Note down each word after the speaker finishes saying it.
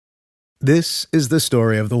This is the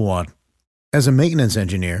story of the one. As a maintenance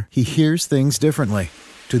engineer, he hears things differently.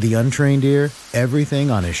 To the untrained ear,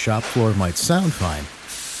 everything on his shop floor might sound fine,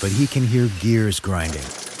 but he can hear gears grinding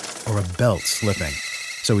or a belt slipping.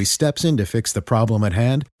 So he steps in to fix the problem at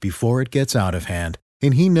hand before it gets out of hand.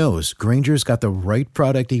 And he knows Grainger's got the right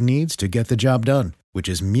product he needs to get the job done, which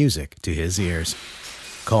is music to his ears.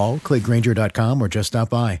 Call, click Grainger.com, or just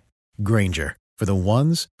stop by. Grainger, for the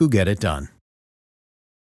ones who get it done.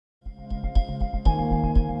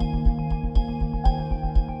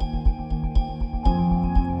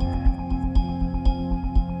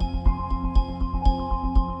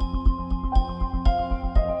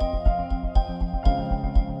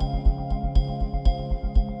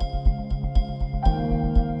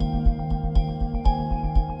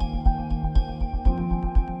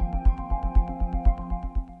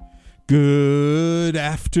 Good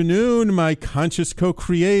afternoon, my conscious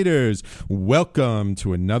co-creators. Welcome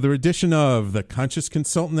to another edition of the Conscious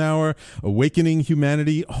Consultant Hour, Awakening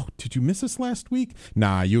Humanity. Oh, did you miss us last week?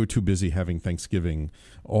 Nah, you were too busy having Thanksgiving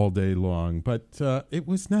all day long, but it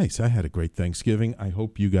was nice. I had a great Thanksgiving. I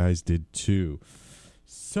hope you guys did too.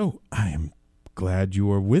 So I am glad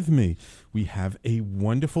you are with me. We have a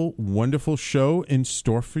wonderful, wonderful show in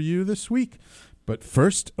store for you this week. But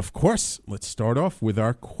first, of course, let's start off with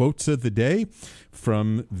our quotes of the day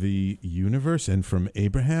from the universe and from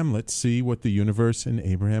Abraham. Let's see what the universe and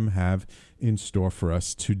Abraham have in store for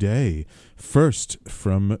us today. First,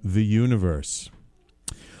 from the universe.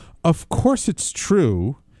 Of course, it's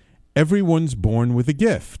true. Everyone's born with a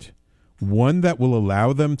gift. One that will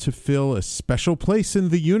allow them to fill a special place in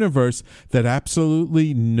the universe that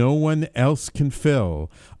absolutely no one else can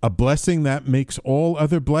fill. A blessing that makes all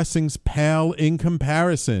other blessings pale in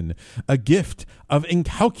comparison. A gift of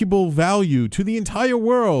incalculable value to the entire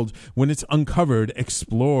world when it's uncovered,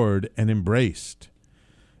 explored, and embraced.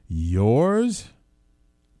 Yours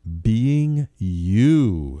being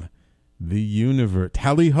you. The universe.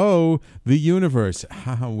 Tally ho, the universe.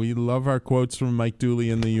 We love our quotes from Mike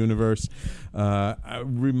Dooley in the universe,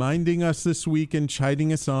 reminding us this week and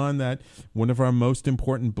chiding us on that one of our most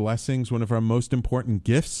important blessings, one of our most important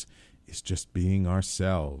gifts is just being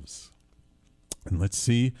ourselves. And let's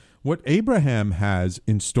see what Abraham has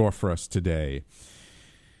in store for us today.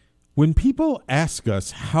 When people ask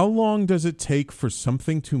us, how long does it take for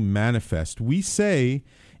something to manifest? We say,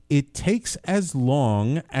 it takes as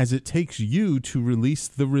long as it takes you to release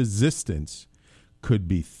the resistance. Could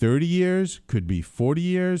be 30 years, could be 40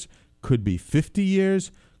 years, could be 50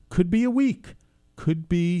 years, could be a week, could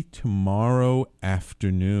be tomorrow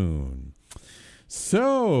afternoon.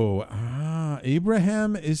 So,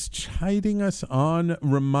 Abraham is chiding us on,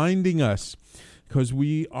 reminding us, because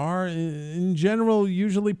we are, in general,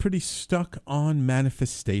 usually pretty stuck on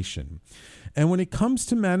manifestation. And when it comes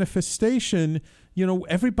to manifestation, you know,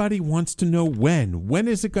 everybody wants to know when. When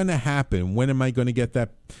is it going to happen? When am I going to get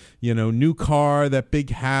that, new car, that big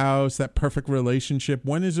house, that perfect relationship?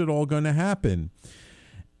 When is it all going to happen?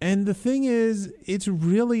 And the thing is, it's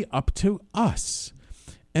really up to us.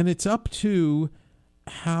 And it's up to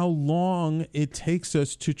how long it takes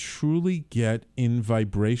us to truly get in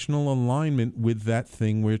vibrational alignment with that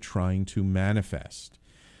thing we're trying to manifest.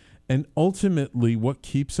 And ultimately, what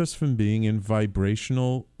keeps us from being in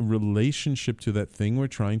vibrational relationship to that thing we're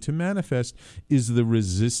trying to manifest is the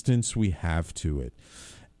resistance we have to it.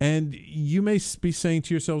 And you may be saying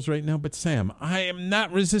to yourselves right now, but Sam, I am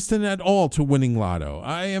not resistant at all to winning lotto.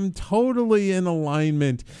 I am totally in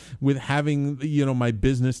alignment with having, my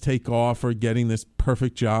business take off or getting this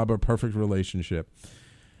perfect job or perfect relationship.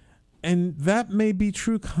 And that may be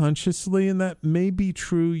true consciously, and that may be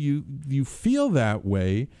true. You feel that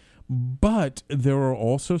way. But there are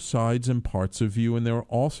also sides and parts of you, and there are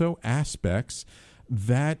also aspects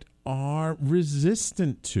that are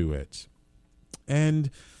resistant to it. And,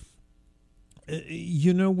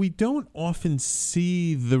 we don't often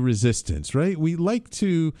see the resistance, right? We like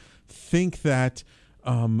to think that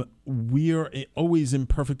we are always in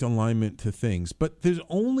perfect alignment to things, but there's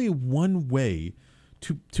only one way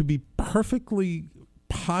to be perfectly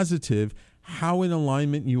positive how in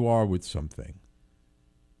alignment you are with something.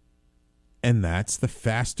 And that's the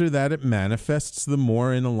faster that it manifests, the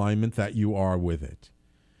more in alignment that you are with it.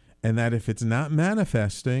 And that if it's not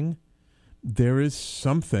manifesting, there is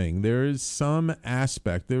some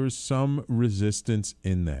aspect, there is some resistance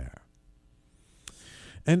in there.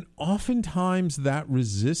 And oftentimes that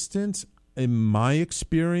resistance, in my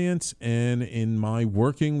experience and in my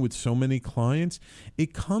working with so many clients,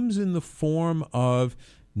 it comes in the form of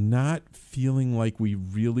not feeling like we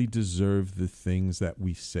really deserve the things that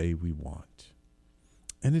we say we want.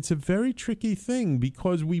 And it's a very tricky thing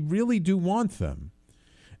because we really do want them.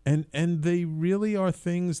 And they really are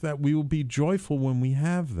things that we will be joyful when we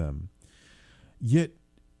have them. Yet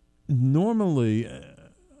normally,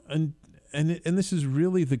 and this is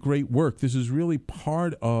really the great work. This is really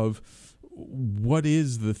part of what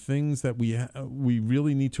is the things that we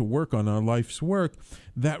really need to work on, our life's work.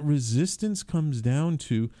 That resistance comes down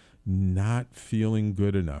to not feeling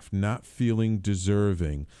good enough, not feeling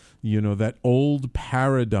deserving. That old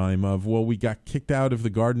paradigm of, well, we got kicked out of the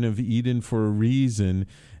Garden of Eden for a reason,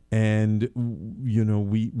 and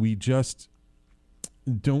we just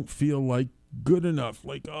don't feel like good enough.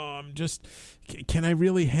 Like, can I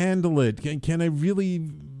really handle it? Can I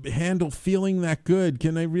really handle feeling that good?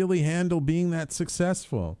 Can I really handle being that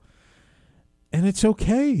successful? And it's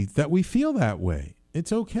okay that we feel that way.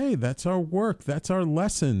 It's okay. That's our work. That's our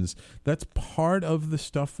lessons. That's part of the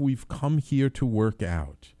stuff we've come here to work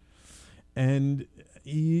out. And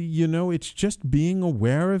it's just being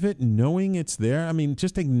aware of it, knowing it's there. I mean,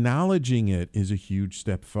 just acknowledging it is a huge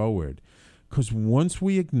step forward. Because once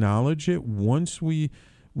we acknowledge it, once we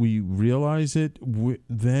realize it,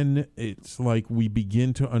 then it's like we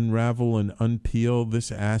begin to unravel and unpeel this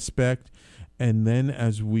aspect. And then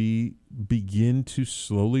as we begin to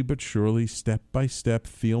slowly but surely, step by step,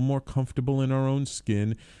 feel more comfortable in our own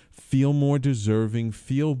skin, feel more deserving,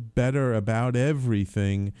 feel better about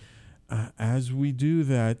everything, as we do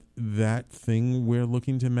that thing we're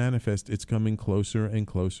looking to manifest, it's coming closer and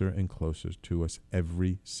closer and closer to us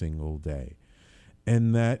every single day.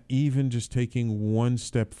 And that even just taking one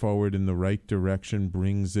step forward in the right direction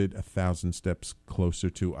brings it 1,000 steps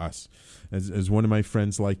closer to us. As one of my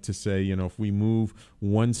friends like to say, if we move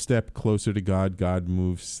one step closer to God, God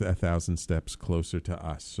moves 1,000 steps closer to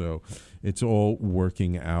us. So it's all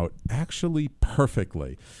working out actually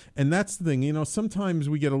perfectly. And that's the thing, sometimes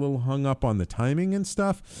we get a little hung up on the timing and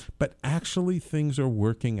stuff, but actually things are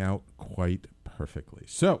working out quite perfectly.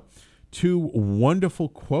 So, 2 wonderful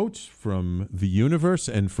quotes from the universe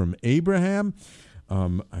and from Abraham.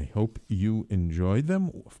 I hope you enjoyed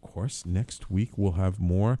them. Of course, next week we'll have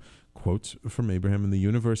more quotes from Abraham and the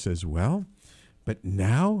universe as well. But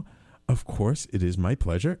now, of course, it is my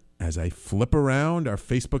pleasure as I flip around our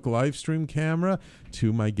Facebook live stream camera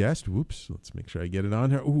to my guest. Whoops, let's make sure I get it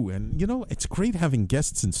on here. Ooh, and it's great having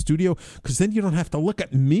guests in studio because then you don't have to look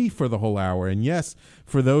at me for the whole hour. And yes,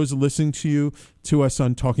 for those listening to us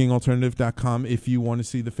on talkingalternative.com, if you want to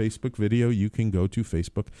see the Facebook video, you can go to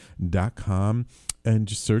facebook.com and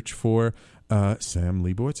just search for Sam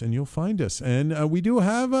Liebowitz, and you'll find us. And we do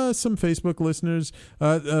have some Facebook listeners,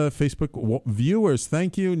 Facebook viewers.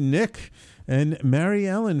 Thank you, Nick and Mary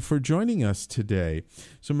Ellen, for joining us today.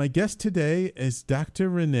 So my guest today is Dr.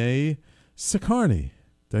 Renee Sacharny.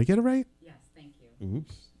 Did I get it right? Yes, thank you.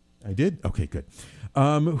 Oops, I did? Okay, good.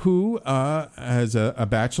 Who has a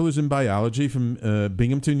bachelor's in biology from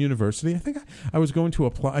Binghamton University. I think I was going to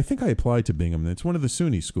apply. I think I applied to Binghamton. It's one of the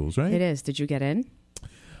SUNY schools, right? It is. Did you get in?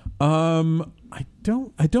 I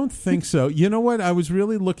don't think so. You know what? I was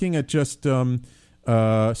really looking at just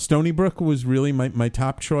Stony Brook was really my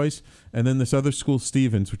top choice, and then this other school,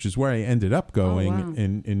 Stevens, which is where I ended up going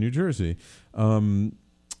in New Jersey.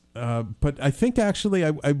 But I think actually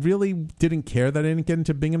I really didn't care that I didn't get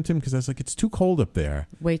into Binghamton because I was like, it's too cold up there.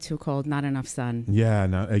 Way too cold. Not enough sun. Yeah,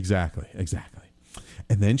 no, exactly.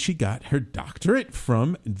 And then she got her doctorate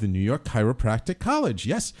from the New York Chiropractic College.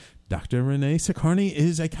 Yes, Dr. Renee Sacharny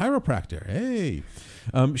is a chiropractor. Hey.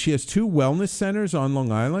 She has 2 wellness centers on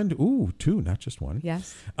Long Island. Ooh, 2, not just 1.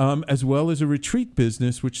 Yes. As well as a retreat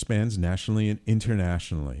business which spans nationally and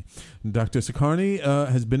internationally. Dr. Sacharny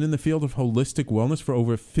has been in the field of holistic wellness for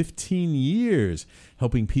over 15 years,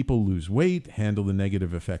 helping people lose weight, handle the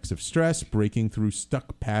negative effects of stress, breaking through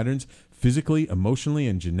stuck patterns physically, emotionally,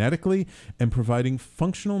 and genetically, and providing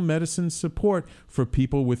functional medicine support for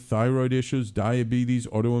people with thyroid issues, diabetes,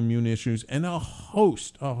 autoimmune issues, and a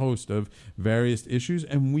host of various issues.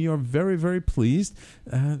 And we are very, very pleased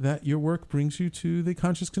that your work brings you to the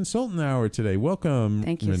Conscious Consultant Hour today. Welcome,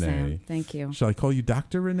 Thank you, Renee. Sam. Thank you. Shall I call you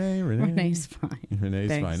Dr. Renee? Renee's fine. Renee's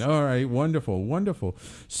Thanks. fine. All right, wonderful.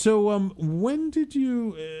 So when did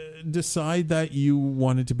you decide that you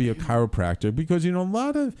wanted to be a chiropractor? Because, a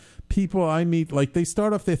lot of people I meet, like, they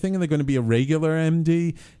start off their thing and they're going to be a regular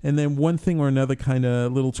MD, and then one thing or another kind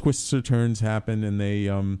of little twists or turns happen, and they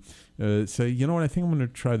say, you know what, I think I'm going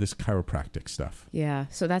to try this chiropractic stuff. Yeah,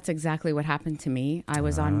 so that's exactly what happened to me. I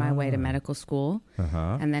was on my way to medical school,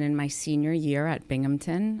 and then in my senior year at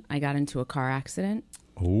Binghamton, I got into a car accident.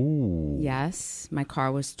 Oh. Yes, my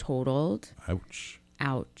car was totaled.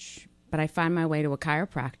 Ouch. But I found my way to a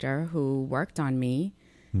chiropractor who worked on me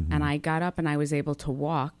and I got up and I was able to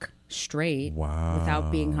walk straight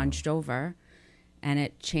without being hunched over, and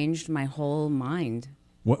it changed my whole mind.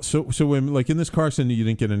 What? So when, like in this car accident, you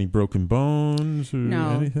didn't get any broken bones or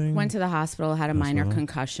anything? Went to the hospital, had a minor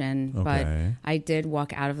concussion, but I did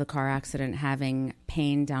walk out of the car accident having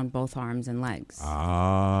pain down both arms and legs.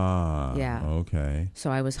 Yeah. Okay.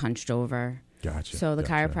 So I was hunched over. Gotcha. So the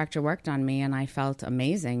chiropractor worked on me, and I felt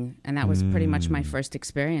amazing. And that was pretty much my first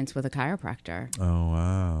experience with a chiropractor. Oh,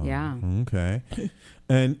 wow. Yeah. Okay.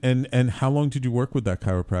 And how long did you work with that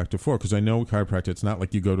chiropractor for? Because I know chiropractor, it's not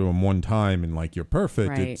like you go to them one time and like you're perfect.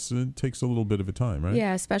 Right. It takes a little bit of a time, right?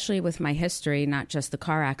 Yeah, especially with my history, not just the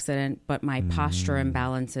car accident, but my posture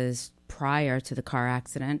imbalances prior to the car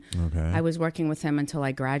accident. Okay. I was working with him until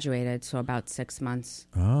I graduated, so about 6 months.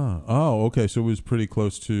 Okay. So it was pretty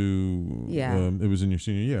close to, it was in your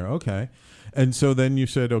senior year. Okay. And so then you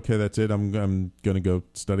said, okay, that's it. I'm going to go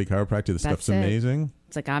study chiropractic. This stuff's amazing.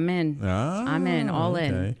 It's like, I'm in. I'm in, all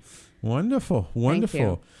in. Wonderful. Thank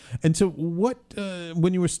you. And so what,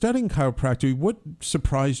 when you were studying chiropractic, what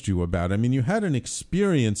surprised you about it? I mean, you had an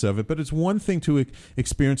experience of it, but it's one thing to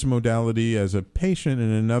experience a modality as a patient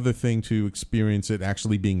and another thing to experience it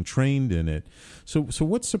actually being trained in it. So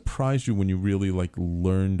what surprised you when you really like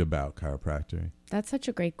learned about chiropractic? That's such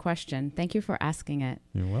a great question. Thank you for asking it.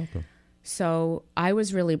 You're welcome. So I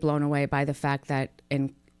was really blown away by the fact that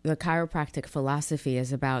in the chiropractic philosophy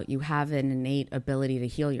is about you have an innate ability to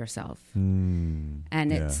heal yourself. And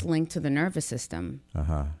it's linked to the nervous system.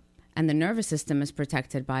 And the nervous system is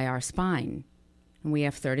protected by our spine. And we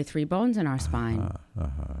have 33 bones in our spine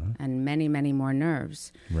and many, many more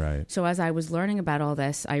nerves. Right. So as I was learning about all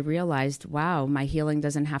this, I realized, wow, my healing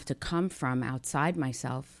doesn't have to come from outside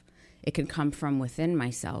myself. It can come from within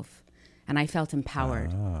myself. And I felt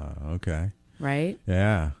empowered. Okay. Right?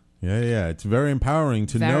 Yeah. It's very empowering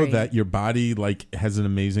to know that your body like has an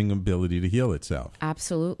amazing ability to heal itself.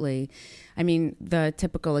 Absolutely. I mean, the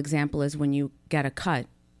typical example is when you get a cut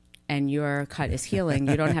and your cut is healing,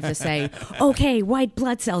 you don't have to say, okay, white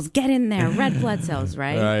blood cells, get in there, red blood cells,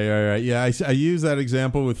 right? Right. Yeah, I use that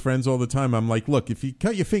example with friends all the time. I'm like, look, if you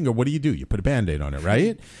cut your finger, what do? You put a Band-Aid on it,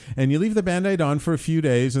 right? And you leave the Band-Aid on for a few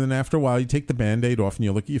days, and then after a while, you take the Band-Aid off and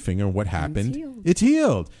you look at your finger, and what happened? It's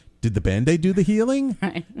healed. Did the Band-Aid do the healing?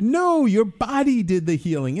 Right. No, your body did the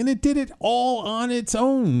healing, and it did it all on its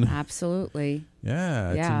own. Absolutely.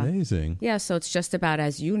 Yeah, it's amazing. Yeah, so it's just about,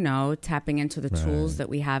 as you know, tapping into the tools that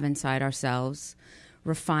we have inside ourselves,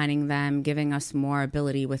 refining them, giving us more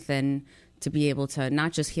ability within to be able to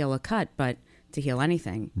not just heal a cut, but to heal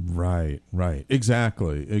anything. Right.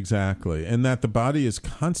 Exactly. And that the body is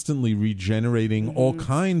constantly regenerating all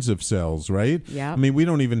kinds of cells, right? Yeah. I mean, we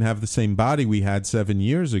don't even have the same body we had 7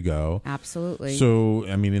 years ago. Absolutely. So,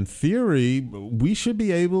 I mean, in theory, we should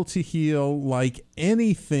be able to heal like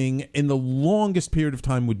anything in the longest period of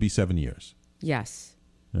time would be 7 years. Yes.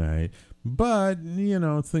 Right. But,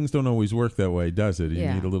 things don't always work that way, does it? You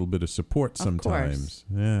need a little bit of support sometimes.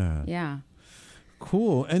 Of course. Yeah.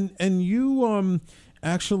 Cool. And you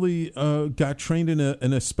actually got trained in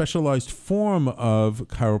a specialized form of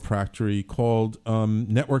chiropractic called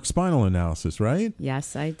network spinal analysis, right?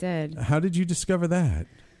 Yes, I did. How did you discover that?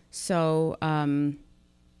 So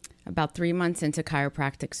about 3 months into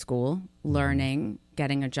chiropractic school, learning,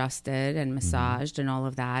 getting adjusted and massaged and all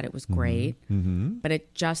of that. It was great, but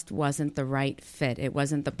it just wasn't the right fit. It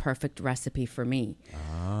wasn't the perfect recipe for me.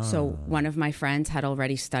 So one of my friends had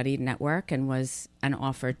already studied network and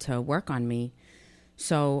offered to work on me.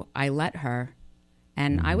 So I let her,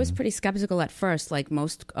 and I was pretty skeptical at first, like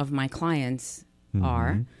most of my clients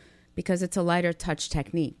are, because it's a lighter touch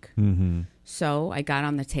technique. So I got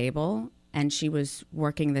on the table, and she was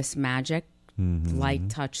working this magic, light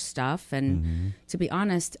touch stuff. And to be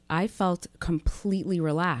honest, I felt completely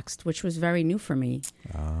relaxed, which was very new for me.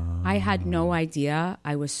 I had no idea.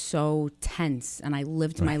 I was so tense, and I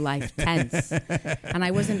lived my life tense. And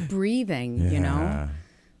I wasn't breathing,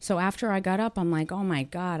 So after I got up, I'm like, oh my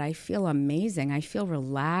God, I feel amazing. I feel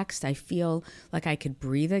relaxed. I feel like I could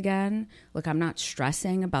breathe again. Look, I'm not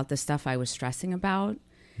stressing about the stuff I was stressing about.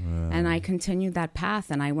 And I continued that path,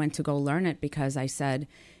 and I went to go learn it because I said,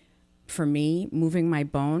 for me, moving my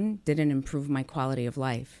bone didn't improve my quality of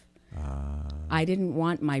life. I didn't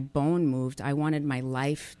want my bone moved. I wanted my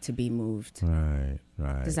life to be moved. Right.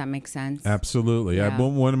 Does that make sense? Absolutely. Yeah.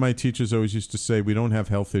 One of my teachers always used to say, we don't have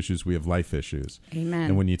health issues, we have life issues. Amen.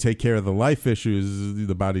 And when you take care of the life issues,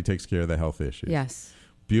 the body takes care of the health issues. Yes.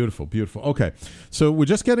 Beautiful, beautiful. Okay, so we're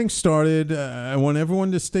just getting started. I want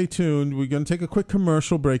everyone to stay tuned. We're going to take a quick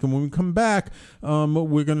commercial break, and when we come back,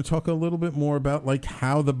 we're going to talk a little bit more about like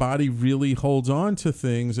how the body really holds on to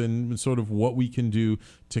things and sort of what we can do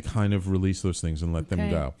to kind of release those things and let them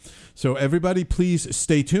go. So everybody, please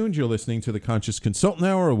stay tuned. You're listening to the Conscious Consultant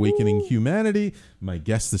Hour, Awakening Humanity. My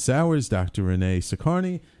guest this hour is Dr. Renee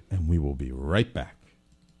Sacharny, and we will be right back.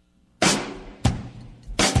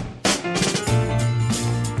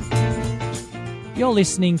 You're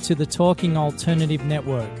listening to the Talking Alternative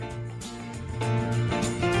Network.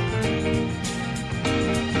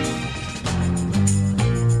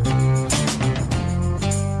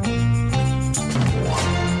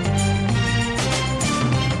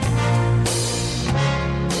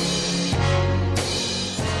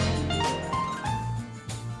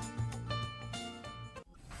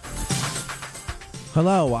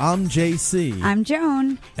 Hello, I'm JC. I'm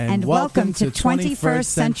Joan. And welcome to 21st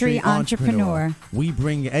Century Entrepreneur. We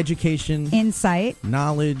bring education, Insight,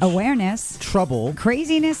 knowledge, awareness, trouble,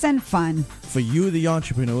 craziness, and fun for you, the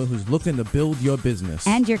entrepreneur who's looking to build your business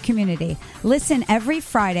and your community. Listen every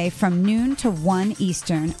Friday from noon to 1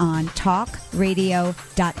 Eastern on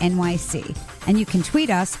talkradio.nyc. And you can tweet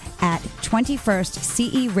us at 21st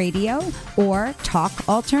CE Radio or Talk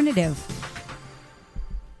Alternative.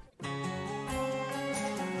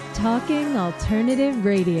 Talking Alternative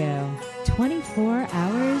Radio, 24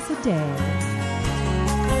 hours a day.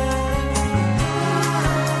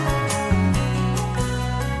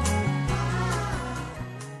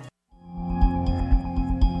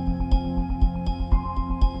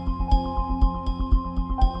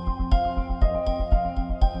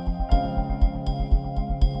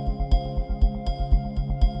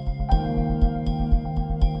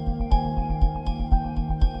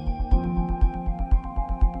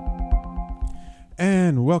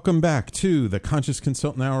 And welcome back to the Conscious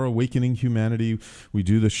Consultant Hour, Awakening Humanity. We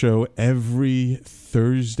do the show every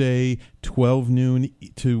Thursday, 12 noon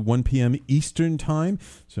to 1 p.m. Eastern Time.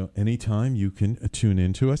 So anytime you can tune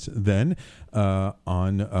in to us then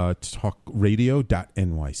on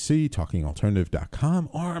talkradio.nyc, talkingalternative.com,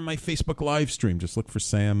 or on my Facebook live stream. Just look for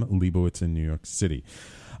Sam Leibowitz in New York City.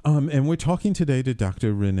 And we're talking today to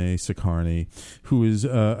Dr. Renee Sacharny, who is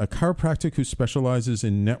a chiropractic who specializes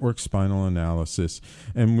in network spinal analysis.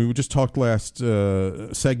 And we just talked last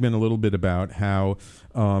segment a little bit about how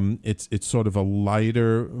it's sort of a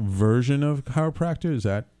lighter version of chiropractor. Is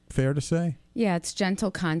that fair to say? Yeah, it's gentle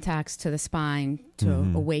contacts to the spine to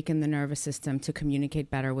awaken the nervous system to communicate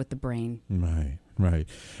better with the brain. Right.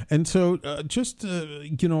 And so just,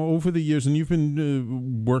 over the years, and you've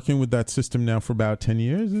been working with that system now for about 10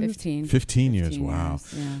 years? 15. 15 years, wow.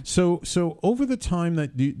 Yeah. So over the time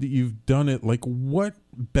that you've done it, like what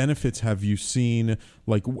benefits have you seen,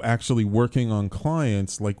 like actually working on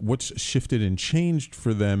clients, like what's shifted and changed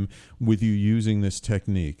for them with you using this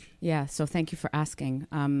technique? Yeah, so thank you for asking.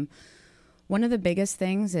 One of the biggest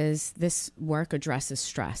things is this work addresses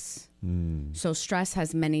stress. So stress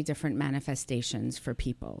has many different manifestations for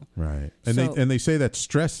people. Right. And they say that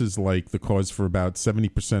stress is like the cause for about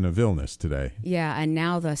 70% of illness today. Yeah, and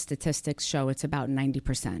now the statistics show it's about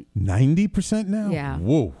 90%. 90% now? Yeah.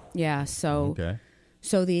 Whoa. Yeah, so okay.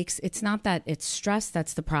 So it's not that it's stress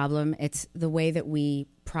that's the problem. It's the way that we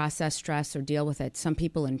process stress or deal with it. Some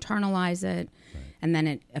people internalize it, and then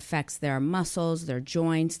it affects their muscles, their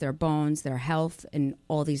joints, their bones, their health, and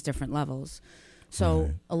all these different levels. So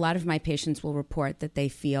a lot of my patients will report that they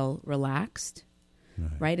feel relaxed,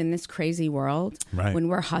 right? In this crazy world, when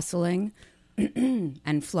we're hustling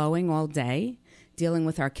and flowing all day, dealing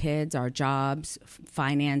with our kids, our jobs,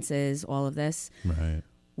 finances, all of this. Right.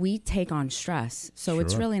 We take on stress. So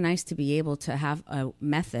it's really nice to be able to have a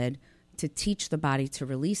method to teach the body to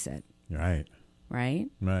release it. Right.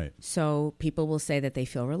 So people will say that they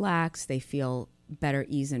feel relaxed, they feel better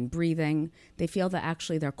ease in breathing. They feel that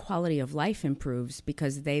actually their quality of life improves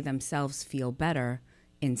because they themselves feel better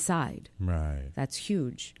inside. Right. That's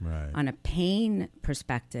huge. Right. On a pain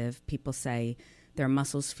perspective, people say their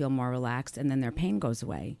muscles feel more relaxed and then their pain goes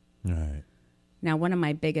away. Right. Now, one of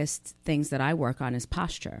my biggest things that I work on is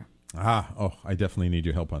posture. I definitely need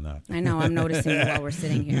your help on that. I know, I'm noticing it while we're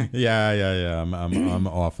sitting here. Yeah. I'm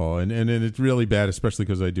awful, and it's really bad, especially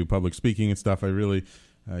because I do public speaking and stuff. I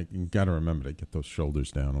got to remember to get those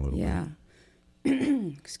shoulders down a little bit. Yeah.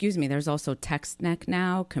 Excuse me. There's also text neck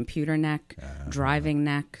now, computer neck, driving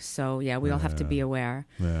neck. So yeah, we all have to be aware.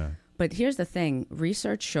 Yeah. But here's the thing.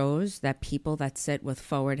 Research shows that people that sit with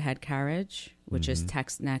forward head carriage, which is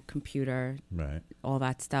text neck, computer, all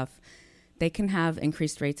that stuff, they can have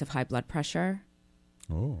increased rates of high blood pressure.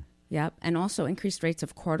 Oh. Yep. And also increased rates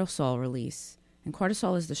of cortisol release And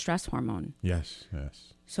cortisol is the stress hormone. Yes.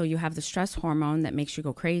 So you have the stress hormone that makes you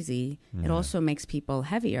go crazy. Yeah. It also makes people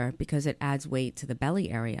heavier because it adds weight to the belly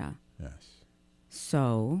area. Yes.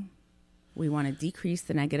 So we want to decrease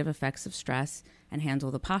the negative effects of stress and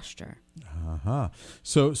handle the posture.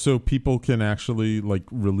 So people can actually like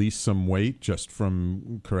release some weight just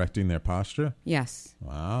from correcting their posture? Yes.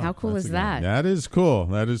 Wow. How cool is that? That is cool.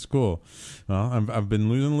 Well, I've been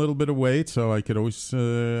losing a little bit of weight, so I could always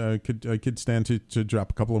I could stand to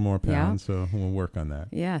drop a couple of more pounds. So we'll work on that.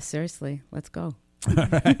 Yeah, seriously. Let's go.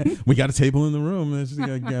 We got a table in the room.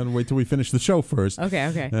 I gotta wait till we finish the show first.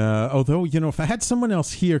 Okay. Although, if I had someone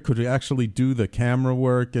else here could actually do the camera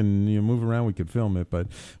work and move around, we could film it, but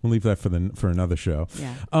we'll leave that for another show.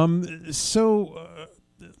 Yeah.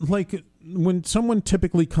 Like when someone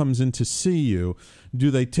typically comes in to see you,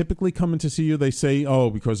 do they typically come in to see you? They say,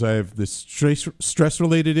 "Oh, because I have this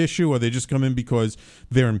stress-related issue," or they just come in because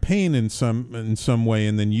they're in pain in some way,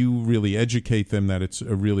 and then you really educate them that it's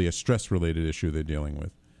really a stress-related issue they're dealing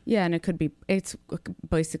with. Yeah, and it's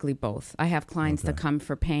basically both. I have clients that come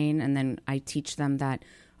for pain, and then I teach them that,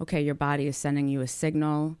 okay, your body is sending you a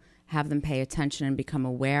signal. Have them pay attention and become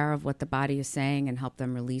aware of what the body is saying and help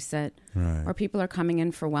them release it. Right. Or people are coming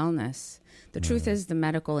in for wellness. The truth is the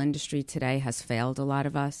medical industry today has failed a lot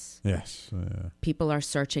of us. Yes. People are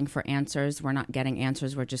searching for answers. We're not getting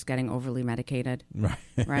answers. We're just getting overly medicated. Right.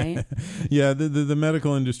 Right? Yeah, the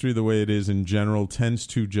medical industry, the way it is in general, tends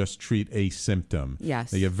to just treat a symptom.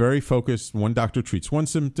 Yes. They get very focused. One doctor treats one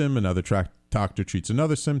symptom, another doctor treats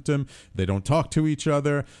another symptom. They don't talk to each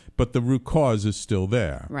other, but the root cause is still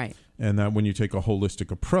there. Right. And that when you take a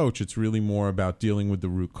holistic approach, it's really more about dealing with the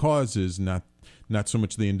root causes, not so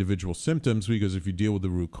much the individual symptoms, because if you deal with the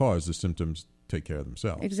root cause, the symptoms take care of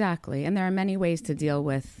themselves. Exactly. And there are many ways to deal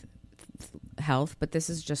with health, but this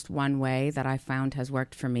is just one way that I found has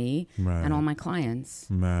worked for me and all my clients.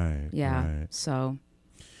 Right. Yeah. Right. So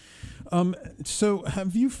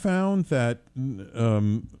have you found that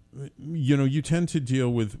you tend to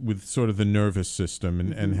deal with sort of the nervous system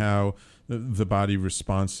and how the body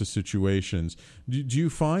responds to situations. Do you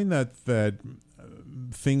find that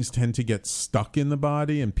things tend to get stuck in the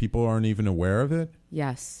body and people aren't even aware of it?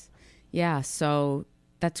 Yes. Yeah. So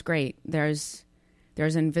that's great. There's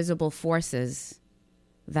invisible forces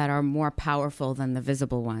that are more powerful than the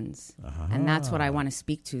visible ones. And that's what I want to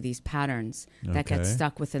speak to, these patterns that get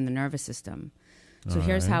stuck within the nervous system. So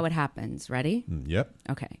here's how it happens. Ready? Yep.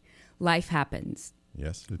 Okay. Life happens.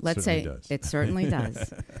 Yes, Let's say it certainly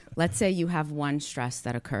does. Let's say you have one stress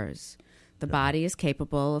that occurs. The body is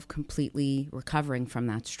capable of completely recovering from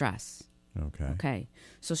that stress. Okay.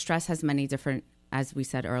 So stress has many different, as we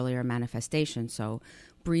said earlier, manifestations. So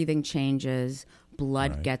breathing changes,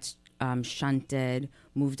 blood gets shunted,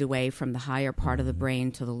 moved away from the higher part of the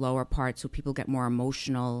brain to the lower part. So people get more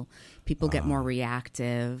emotional, people get more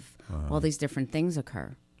reactive. All these different things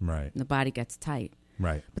occur. Right. And the body gets tight.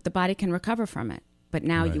 Right. But the body can recover from it. But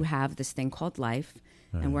now you have this thing called life,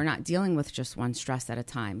 and we're not dealing with just one stress at a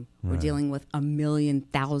time. We're dealing with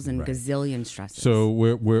 1,000,000 gazillion stresses. So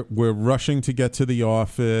we're rushing to get to the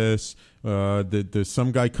office.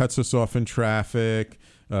 Some guy cuts us off in traffic.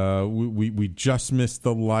 We just missed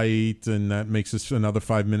the light, and that makes us another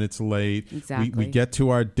 5 minutes late. Exactly. We get to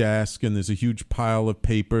our desk, and there's a huge pile of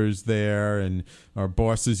papers there, and our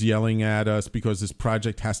boss is yelling at us because this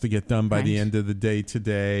project has to get done by the end of the day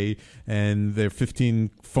today, and there are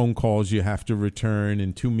 15 phone calls you have to return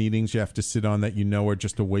and 2 meetings you have to sit on that are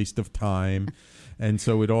just a waste of time. And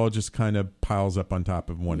so it all just kind of piles up on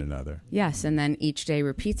top of one another. Yes, and then each day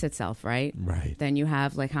repeats itself, right? Right. Then you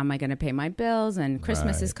have, like, how am I going to pay my bills? And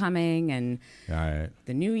Christmas is coming, and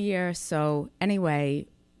the New Year. So anyway,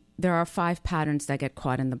 there are 5 patterns that get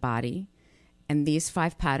caught in the body. And these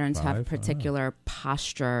 5 patterns have particular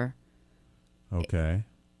posture. Okay.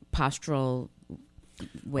 Postural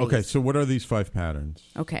ways. Okay, so what are these 5 patterns?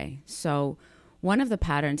 Okay, so one of the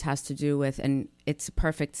patterns has to do with, and it's a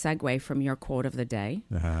perfect segue from your quote of the day.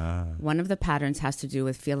 One of the patterns has to do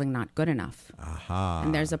with feeling not good enough.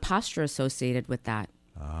 And there's a posture associated with that.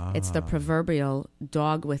 It's the proverbial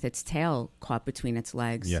dog with its tail caught between its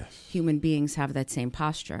legs. Yes. Human beings have that same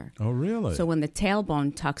posture. Oh, really? So when the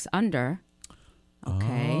tailbone tucks under,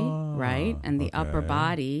 right, and the upper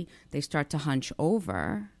body, they start to hunch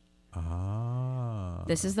over.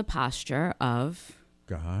 This is the posture of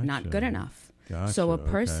not good enough. Gotcha. So a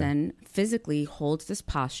person physically holds this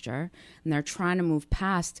posture, and they're trying to move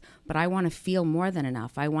past, but I want to feel more than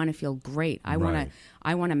enough. I want to feel great. I want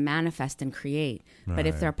to manifest and create. But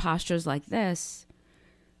if their posture's like this,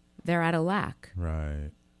 they're at a lack.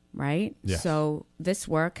 Right. right? Yes. So this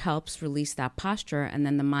work helps release that posture, and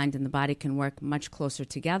then the mind and the body can work much closer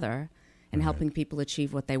together in helping people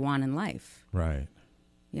achieve what they want in life. Right.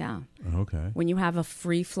 Yeah. Okay. When you have a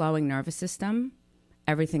free-flowing nervous system,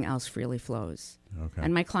 everything else freely flows. Okay.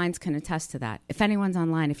 And my clients can attest to that. If anyone's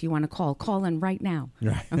online, if you want to call in right now.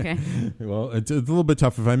 Right. Okay. Well, it's a little bit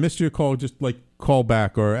tough. If I missed your call, just call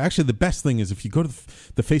back. Or actually, the best thing is if you go to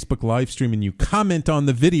the Facebook live stream and you comment on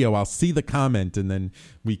the video, I'll see the comment and then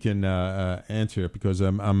we can answer it, because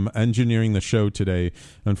I'm engineering the show today.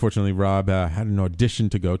 Unfortunately, Rob had an audition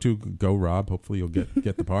to go to. Go, Rob. Hopefully, you'll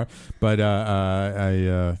get the part. But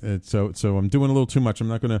so I'm doing a little too much. I'm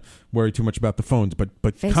not going to worry too much about the phones. But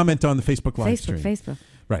comment on the Facebook live stream. Facebook.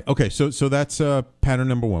 Right. Okay. So that's pattern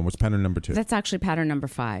number 1. What's pattern number 2? That's actually pattern number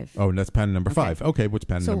 5. Oh, and that's pattern number 5. Okay. What's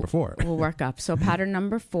pattern number 4? We'll work up. So pattern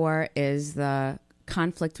number 4 is the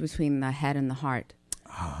conflict between the head and the heart.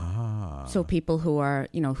 Ah. So people who are,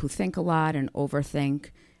 who think a lot and overthink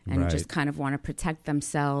and just kind of want to protect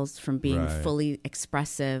themselves from being fully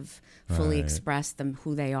expressive, fully express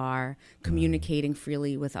who they are, communicating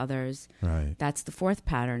freely with others. Right. That's the 4th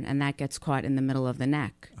pattern, and that gets caught in the middle of the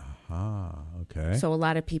neck. Okay. So a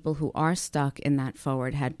lot of people who are stuck in that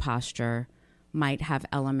forward head posture might have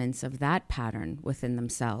elements of that pattern within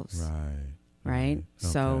themselves. Right? Okay.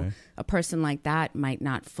 So a person like that might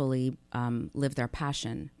not fully live their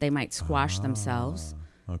passion. They might squash themselves.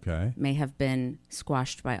 Okay. May have been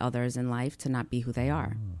squashed by others in life to not be who they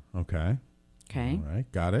are. Okay. Okay. All right.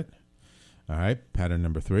 Got it. All right. Pattern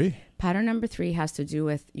number 3. Pattern number 3 has to do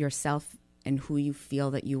with yourself and who you feel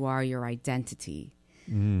that you are, your identity.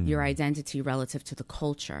 Your identity relative to the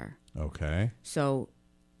culture. Okay. So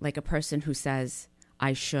like a person who says,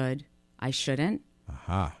 I should, I shouldn't.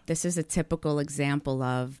 Aha. This is a typical example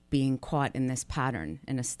of being caught in this pattern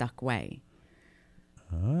in a stuck way.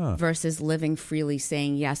 Versus living freely,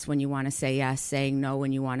 saying yes when you want to say yes, saying no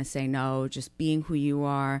when you want to say no, just being who you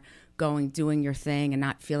are, doing your thing, and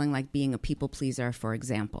not feeling like being a people pleaser, for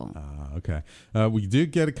example. Okay. We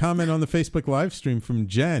did get a comment on the Facebook live stream from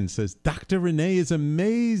Jen. Says, Dr. Renee is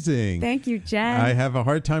amazing. Thank you, Jen. I have a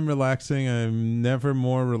hard time relaxing. I'm never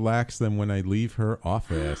more relaxed than when I leave her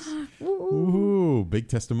office. Ooh, big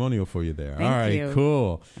testimonial for you there. Thank All right, you.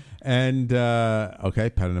 cool. And, okay,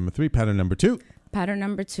 pattern number 3. Pattern number 2. Pattern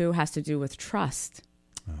number 2 has to do with trust.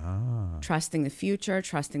 Trusting the future,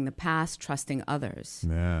 trusting the past, trusting others.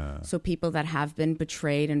 Yeah. So people that have been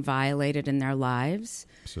betrayed and violated in their lives.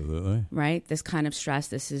 Absolutely. Right? This kind of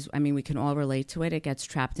stress, we can all relate to it. It gets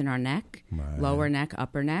trapped in our neck, lower neck,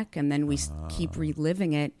 upper neck, and then we keep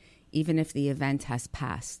reliving it even if the event has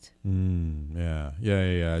passed. Yeah.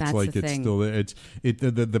 It's That's like the it's thing. still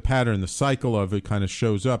the pattern, the cycle of it kind of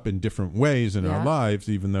shows up in different ways in our lives,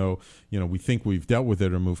 even though we think we've dealt with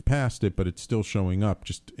it or moved past it, but it's still showing up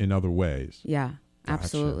just in other ways. Yeah, Gotcha.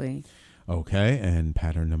 absolutely. Okay, and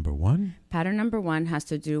pattern number 1? Pattern number 1 has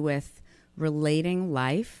to do with relating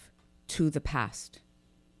life to the past.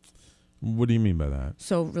 What do you mean by that?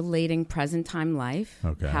 So relating present time life,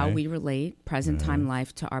 how we relate present time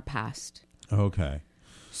life to our past. Okay.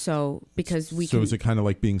 So because is it kind of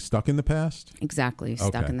like being stuck in the past? Exactly,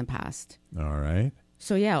 stuck in the past. All right.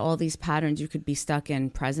 So yeah, all these patterns, you could be stuck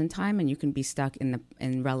in present time and you can be stuck in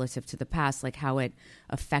relative to the past, like how it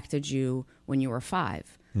affected you when you were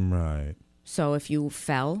 5. Right. So if you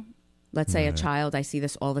fell, let's say a child, I see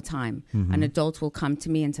this all the time. An adult will come to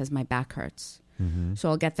me and says, my back hurts. So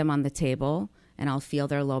I'll get them on the table and I'll feel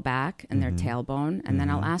their low back and their tailbone. And then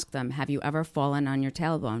I'll ask them, have you ever fallen on your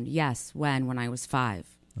tailbone? Yes. When I was 5.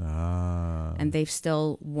 And they've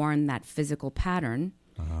still worn that physical pattern.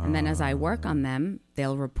 And then as I work on them,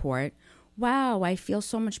 they'll report, wow, I feel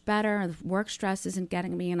so much better. Work stress isn't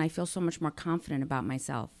getting me and I feel so much more confident about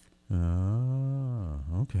myself.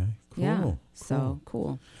 Okay. Cool. Yeah. So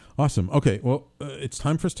cool. Awesome. Okay. Well, it's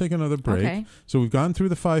time for us to take another break. Okay. So we've gone through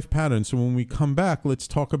the 5 patterns. So when we come back, let's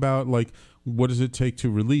talk about what does it take to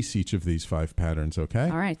release each of these 5 patterns. Okay.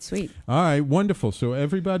 All right. Sweet. All right. Wonderful. So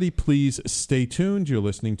everybody, please stay tuned. You're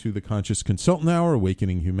listening to the Conscious Consultant Hour,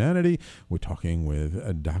 Awakening Humanity. We're talking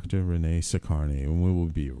with Dr. Renee Sacharny, and we will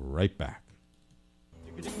be right back.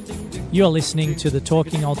 You're listening to the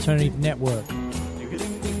Talking Alternative Network.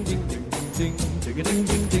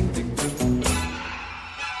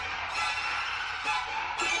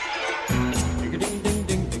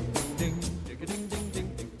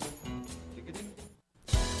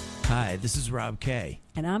 Hi, this is Rob Kay.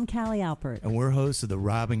 And I'm Callie Alpert. And we're hosts of The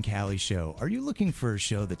Rob and Callie Show. Are you looking for a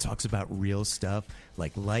show that talks about real stuff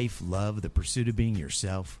like life, love, the pursuit of being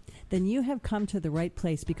yourself? then you have come to the right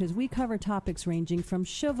place, because we cover topics ranging from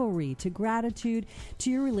chivalry to gratitude to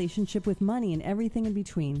your relationship with money and everything in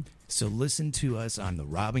between. So listen to us on The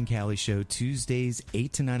Rob and Callie Show, Tuesdays,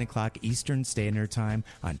 8 to 9 o'clock Eastern Standard Time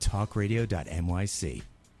on talkradio.nyc.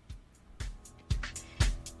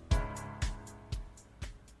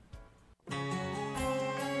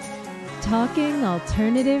 Talking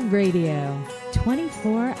Alternative Radio,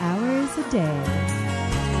 24 hours a day.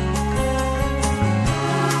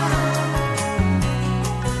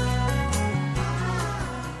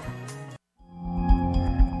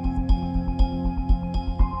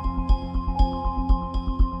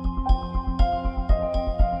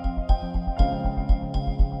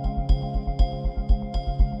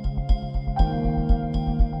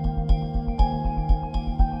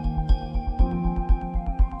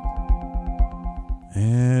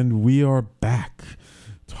 And we are back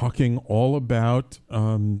talking all about,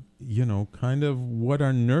 kind of what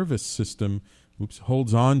our nervous system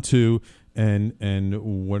holds on to and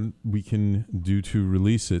what we can do to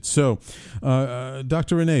release it. So,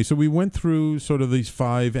 Dr. Renee, so we went through sort of these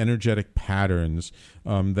 5 energetic patterns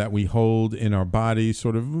that we hold in our body,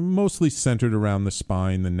 sort of mostly centered around the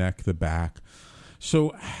spine, the neck, the back.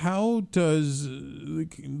 So how does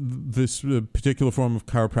this particular form of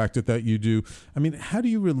chiropractic that you do, how do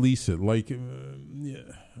you release it? Like,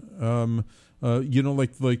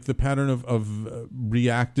 like the pattern of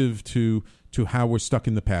reactive to how we're stuck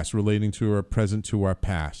in the past, relating to our present to our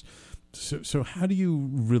past. So how do you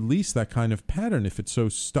release that kind of pattern if it's so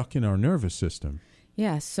stuck in our nervous system?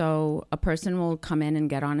 Yeah, so a person will come in and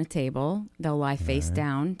get on a table. They'll lie face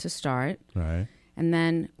down to start. Right. And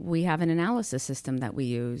then we have an analysis system that we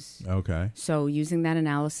use. Okay. So using that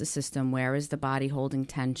analysis system, where is the body holding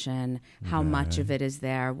tension? How much of it is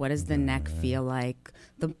there? What does the neck feel like?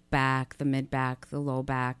 The back, the mid-back, the low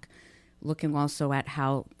back. Looking also at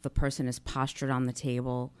how the person is postured on the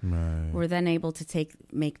table. Right. We're then able to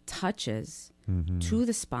make touches to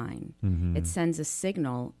the spine. It sends a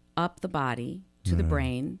signal up the body to the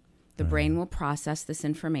brain. The brain will process this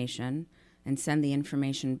information and send the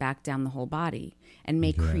information back down the whole body and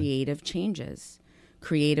make creative changes,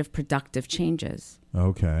 creative, productive changes.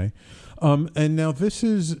 Okay. And now this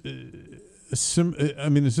is, is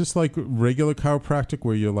this like regular chiropractic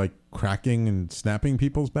where you're like cracking and snapping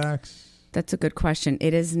people's backs? That's a good question.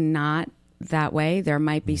 It is not that way. There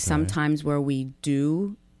might be some times where we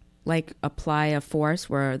do like apply a force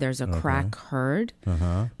where there's a crack heard.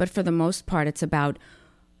 But for the most part, it's about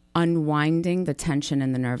unwinding the tension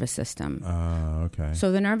in the nervous system. Okay.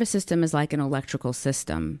 So the nervous system is like an electrical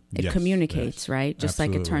system. It communicates, right? Just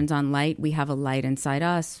Absolutely. like it turns on light, we have a light inside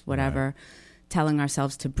us, whatever, telling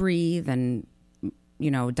ourselves to breathe and,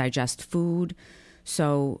 digest food.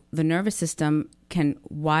 So the nervous system can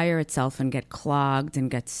wire itself and get clogged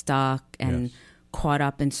and get stuck and caught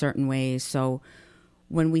up in certain ways. So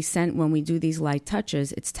when we do these light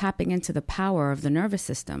touches, it's tapping into the power of the nervous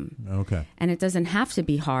system. Okay. And it doesn't have to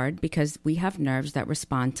be hard because we have nerves that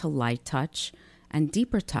respond to light touch and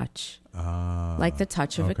deeper touch. Like the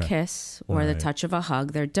touch of a kiss or the touch of a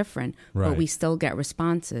hug. They're different, but we still get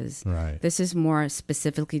responses. Right. This is more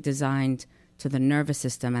specifically designed to the nervous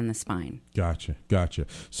system and the spine. Gotcha.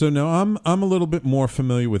 So now I'm a little bit more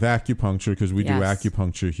familiar with acupuncture because we do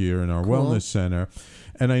acupuncture here in our wellness center.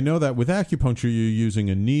 And I know that with acupuncture, you're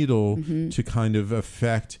using a needle to kind of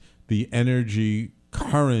affect the energy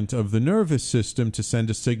current of the nervous system to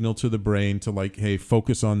send a signal to the brain to like, hey,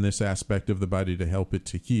 focus on this aspect of the body to help it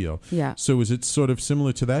to heal. Yeah. So is it sort of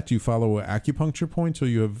similar to that? Do you follow acupuncture points, or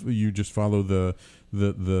you just follow the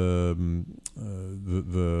what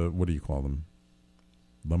do you call them?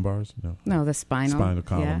 Lumbars? No, the spinal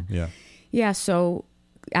column. Yeah. So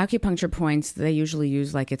acupuncture points, they usually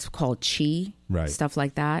use like it's called chi, stuff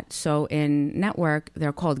like that. So in network,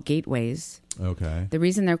 they're called gateways. Okay. The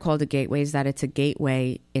reason they're called a gateway is that it's a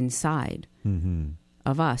gateway inside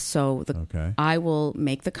of us. So I will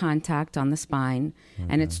make the contact on the spine,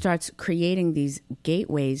 and it starts creating these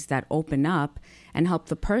gateways that open up and help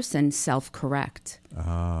the person self-correct.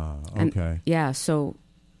 So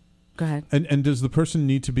go ahead. And does the person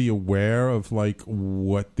need to be aware of like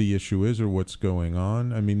what the issue is or what's going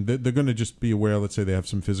on? I mean, they're going to just be aware. Let's say they have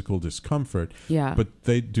some physical discomfort. Yeah. But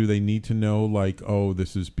do they need to know like, oh,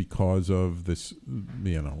 this is because of this,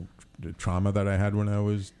 trauma that I had when I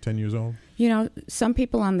was 10 years old? Some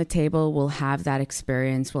people on the table will have that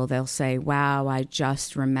experience. Well, they'll say, "Wow, I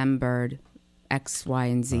just remembered X, Y,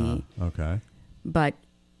 and Z." Okay. But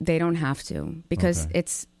they don't have to because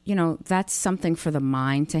it's. That's something for the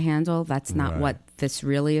mind to handle. That's not what this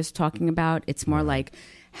really is talking about. It's more like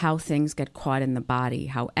how things get caught in the body,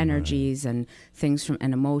 how energies and things from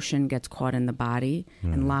an emotion gets caught in the body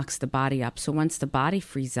and locks the body up. So once the body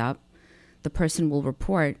frees up, the person will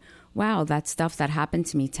report, wow, that stuff that happened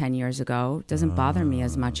to me 10 years ago doesn't bother me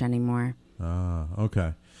as much anymore.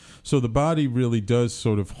 Okay. So the body really does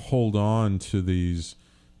sort of hold on to these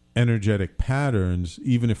energetic patterns,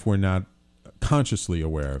 even if we're not consciously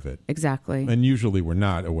aware of it. Exactly. And usually we're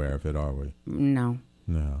not aware of it, are we? No,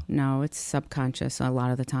 it's subconscious a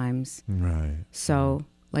lot of the times. Right. So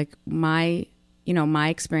like my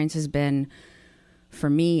experience has been, for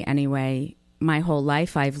me anyway, my whole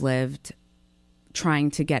life I've lived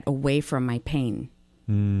trying to get away from my pain,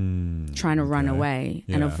 trying to run away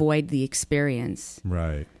and avoid the experience.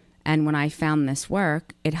 Right. And when I found this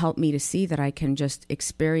work, it helped me to see that I can just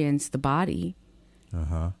experience the body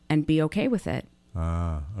and be okay with it.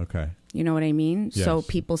 Okay. You know what I mean? Yes. So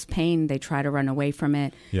people's pain, they try to run away from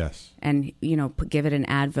it. Yes. And, give it an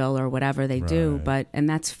Advil or whatever they do. And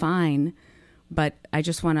that's fine. But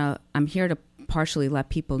I'm here to partially let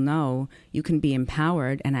people know you can be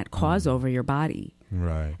empowered and at cause over your body.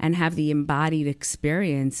 Right. And have the embodied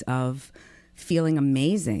experience of feeling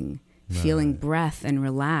amazing, feeling breath and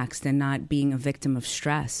relaxed and not being a victim of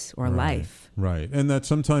stress or life. Right. And that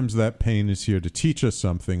sometimes that pain is here to teach us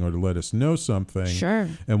something or to let us know something. Sure.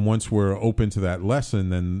 And once we're open to that lesson,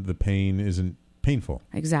 then the pain isn't painful.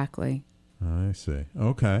 Exactly. I see.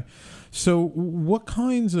 Okay. So what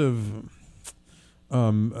kinds of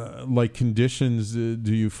like conditions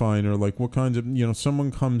do you find, or like what kinds of,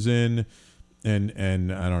 someone comes in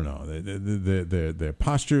and I don't know, their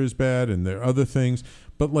posture is bad and there are other things,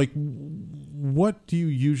 but like what do you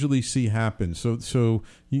usually see happen? So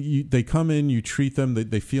they come in, you treat them,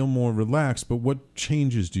 they feel more relaxed, but what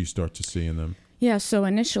changes do you start to see in them? Yeah, so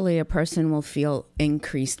initially a person will feel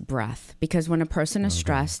increased breath because when a person is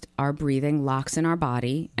stressed, our breathing locks in our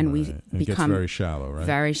body and we become gets very shallow, right?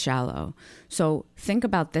 Very shallow. So think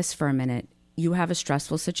about this for a minute. You have a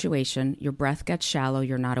stressful situation, your breath gets shallow,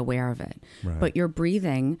 you're not aware of it. Right. But your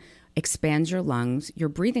breathing expands your lungs. Your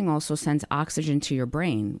breathing also sends oxygen to your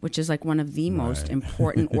brain, which is like one of the most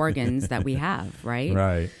important organs that we have, right?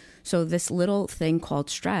 Right. So this little thing called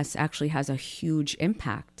stress actually has a huge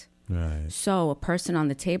impact. Right. So a person on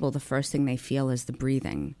the table, the first thing they feel is the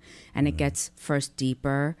breathing. And it gets first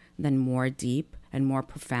deeper, then more deep and more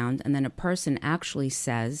profound. And then a person actually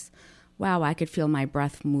says, wow, I could feel my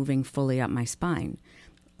breath moving fully up my spine.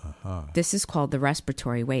 This is called the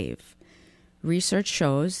respiratory wave. Research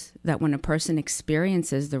shows that when a person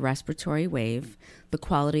experiences the respiratory wave, the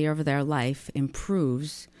quality of their life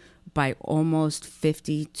improves by almost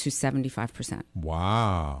 50 to 75%.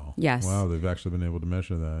 Wow. Yes. Wow, they've actually been able to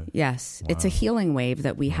measure that. Yes. Wow. It's a healing wave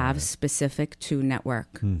that we have specific to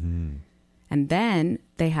network. Mm-hmm. And then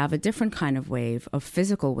they have a different kind of wave, a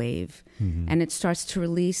physical wave. Mm-hmm. And it starts to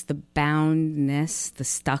release the boundness, the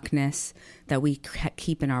stuckness that we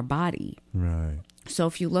keep in our body. Right. So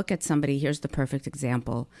if you look at somebody, here's the perfect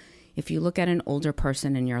example. If you look at an older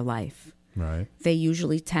person in your life, right, they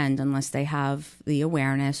usually tend, unless they have the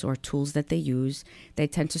awareness or tools that they use, they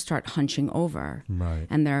tend to start hunching over. Right.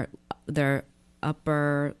 And their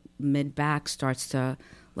upper mid back starts to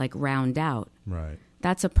like round out. Right.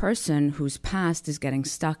 That's a person whose past is getting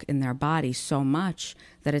stuck in their body so much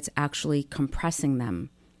that it's actually compressing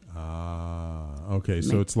them. Okay.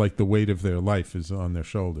 So it's like the weight of their life is on their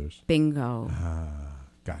shoulders. Bingo.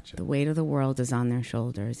 Gotcha. The weight of the world is on their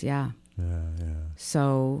shoulders. Yeah. Yeah.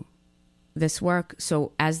 So this work,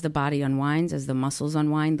 so as the body unwinds, as the muscles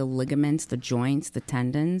unwind, the ligaments, the joints, the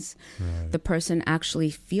tendons, the person actually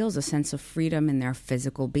feels a sense of freedom in their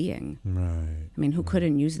physical being. Right. I mean, who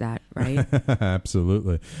couldn't use that, right?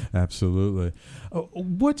 Absolutely.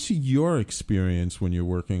 What's your experience when you're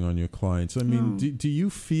working on your clients? I mean, do you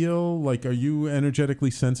feel like, are you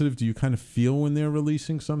energetically sensitive? Do you kind of feel when they're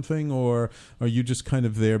releasing something, or are you just kind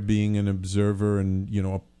of there being an observer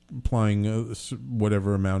and, applying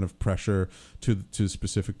whatever amount of pressure to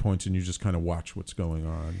specific points, and you just kind of watch what's going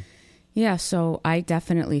on? Yeah, so I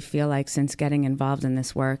definitely feel like since getting involved in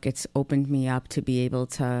this work, it's opened me up to be able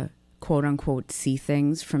to, quote unquote, see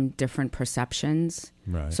things from different perceptions.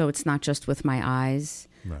 Right. So it's not just with my eyes.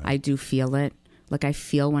 Right. I do feel it. Like I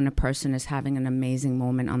feel when a person is having an amazing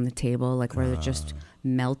moment on the table, like where they're just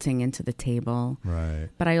melting into the table. Right.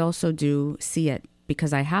 But I also do see it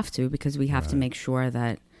because we have to make sure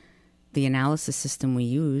that the analysis system we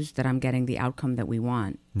use, that I'm getting the outcome that we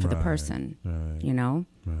want for the person,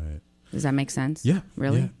 Right. Does that make sense? Yeah.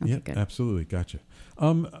 Really? Yeah, Good. Absolutely. Gotcha.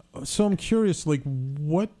 So I'm curious, like,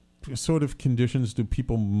 what sort of conditions do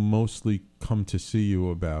people mostly come to see you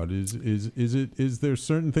about? Is there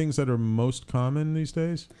certain things that are most common these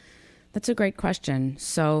days? That's a great question.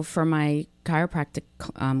 So for my chiropractic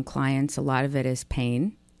clients, a lot of it is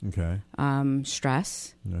pain, Okay.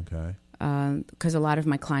 stress, Okay. because a lot of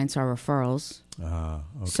my clients are referrals.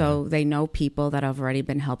 Okay. So they know people that have already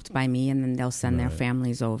been helped by me, and then they'll send their Right.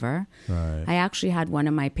 families over. Right. I actually had one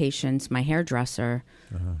of my patients, my hairdresser,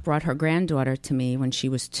 brought her granddaughter to me when she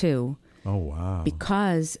was 2 Oh, wow.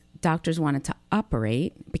 because doctors wanted to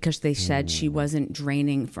operate because they said she wasn't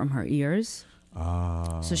draining from her ears.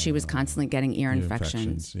 So she was constantly getting ear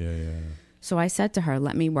infections. Yeah, yeah. So I said to her,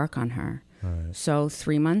 let me work on her. Right. So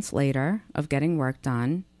 3 months later of getting work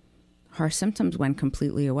done, her symptoms went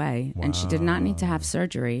completely away, and she did not need to have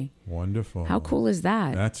surgery. Wonderful. How cool is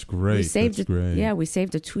that? That's great. We saved That's great. Yeah, we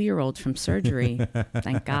saved a 2-year-old from surgery.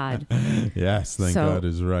 Thank God. Yes, thank So, God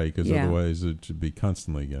is right, because yeah. otherwise it should be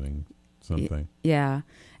constantly getting something. Yeah.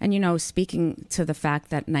 And, speaking to the fact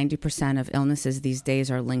that 90% of illnesses these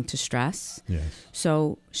days are linked to stress. Yes.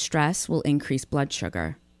 So stress will increase blood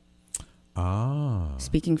sugar.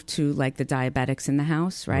 Speaking to like the diabetics in the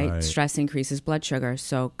house, right? Stress increases blood sugar.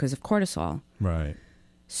 So because of cortisol. Right.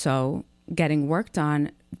 So getting work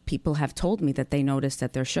done, people have told me that they notice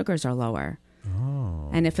that their sugars are lower.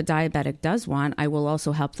 And if a diabetic does want, I will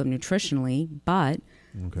also help them nutritionally, but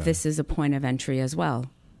this is a point of entry as well.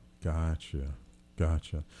 Gotcha.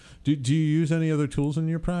 Do you use any other tools in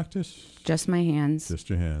your practice? Just my hands. Just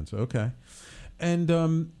your hands. Okay.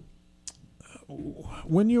 And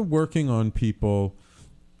when you're working on people,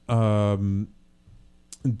 do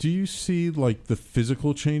you see like the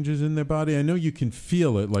physical changes in their body? I know you can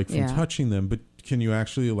feel it like from touching them, but can you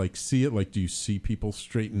actually like see it? Like, do you see people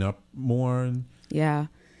straighten up more? Yeah.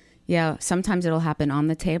 Sometimes it'll happen on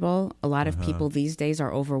the table. A lot of people these days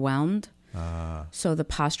are overwhelmed. So the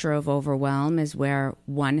posture of overwhelm is where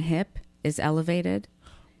one hip is elevated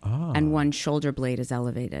and one shoulder blade is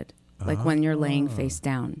elevated, like when you're laying face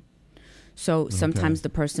down. So sometimes the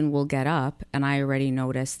person will get up and I already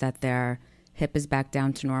notice that their hip is back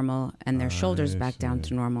down to normal and their shoulders back down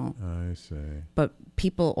to normal. I see. But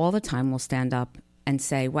people all the time will stand up and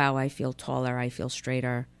say, wow, I feel taller, I feel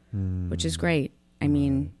straighter, which is great. I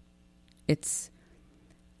mean, it's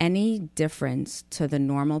any difference to the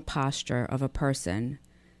normal posture of a person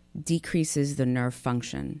decreases the nerve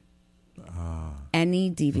function. Any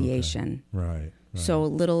deviation. Right. So a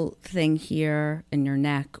little thing here in your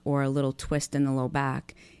neck or a little twist in the low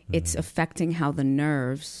back, it's affecting how the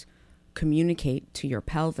nerves communicate to your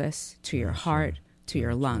pelvis, to your heart, to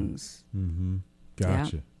your lungs.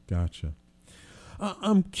 Gotcha.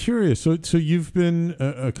 I'm curious. So you've been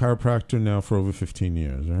a chiropractor now for over 15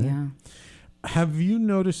 years, right? Yeah. Have you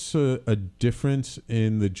noticed a difference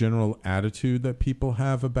in the general attitude that people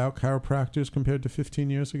have about chiropractors compared to 15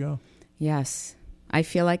 years ago? Yes. I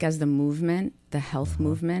feel like as the movement, the health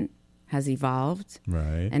movement has evolved,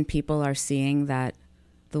 right, and people are seeing that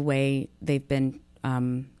the way they've been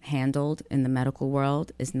handled in the medical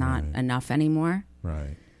world is not enough anymore.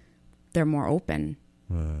 Right. They're more open.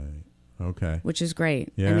 Right. Okay. Which is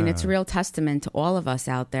great. Yeah. I mean, it's a real testament to all of us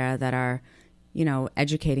out there that are,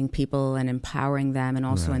 educating people and empowering them and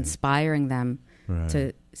also inspiring them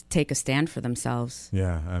to take a stand for themselves.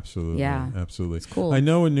 Yeah, absolutely. Yeah. Absolutely. It's cool. I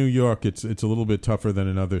know in New York it's a little bit tougher than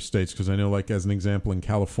in other states because I know, like, as an example, in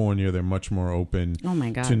California, they're much more open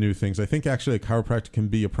to new things. I think actually a chiropractor can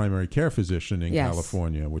be a primary care physician in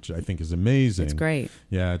California, which I think is amazing. It's great.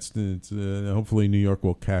 Yeah, it's hopefully New York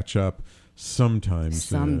will catch up sometime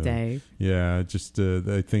someday. I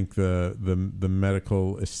think the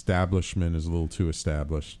medical establishment is a little too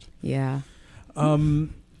established. Yeah.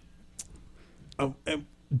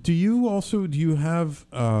 Do you have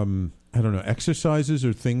exercises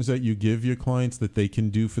or things that you give your clients that they can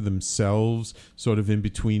do for themselves sort of in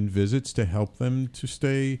between visits to help them to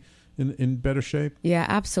stay in better shape? Yeah,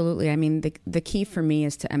 absolutely. I mean, the key for me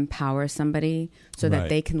is to empower somebody so that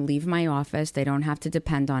they can leave my office. They don't have to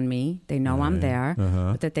depend on me. They know I'm there,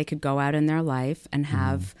 but that they could go out in their life and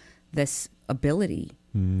have this ability.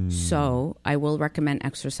 So I will recommend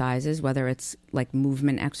exercises, whether it's like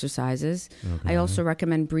movement exercises. I also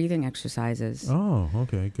recommend breathing exercises. Oh,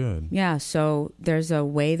 okay, good. Yeah, so there's a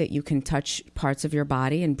way that you can touch parts of your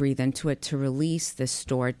body and breathe into it to release this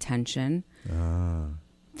stored tension.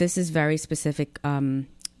 This is very specific.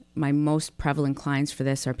 My most prevalent clients for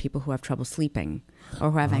this are people who have trouble sleeping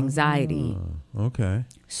or who have anxiety. Okay.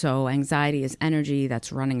 So anxiety is energy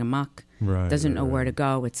that's running amok. Doesn't know where to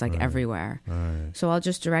go. It's like everywhere. So I'll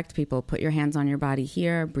just direct people, put your hands on your body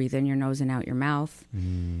here, breathe in your nose and out your mouth.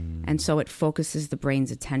 And so it focuses the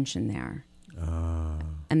brain's attention there.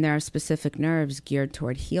 And there are specific nerves geared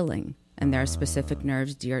toward healing. And there are specific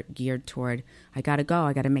nerves geared toward, I got to go,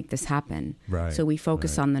 I got to make this happen. Right. So we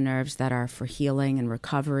focus on the nerves that are for healing and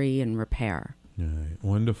recovery and repair. Right.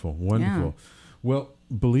 Wonderful, wonderful. Yeah. Well,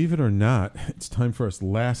 believe it or not, it's time for us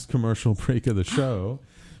last commercial break of the show.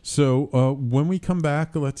 So when we come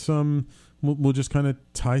back, let's we'll just kind of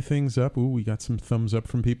tie things up. Ooh, we got some thumbs up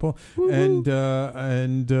from people, and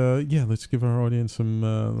let's give our audience some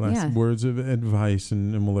last words of advice,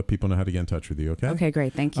 and we'll let people know how to get in touch with you. Okay. Okay,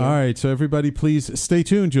 great. Thank you. All right. So everybody, please stay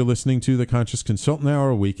tuned. You're listening to the Conscious Consultant Hour,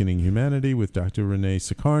 Awakening Humanity with Dr. Renee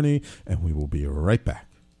Sacharny, and we will be right back.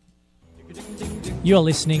 You're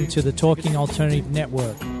listening to the Talking Alternative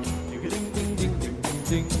Network.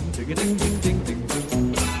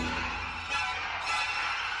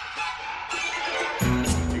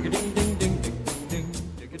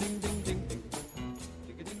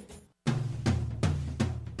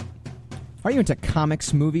 Are you into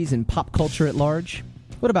comics, movies, and pop culture at large?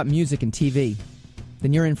 What about music and TV?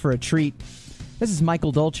 Then you're in for a treat. This is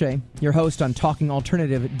Michael Dolce, your host on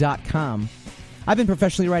TalkingAlternative.com. I've been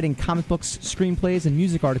professionally writing comic books, screenplays, and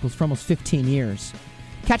music articles for almost 15 years.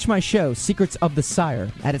 Catch my show, Secrets of the Sire,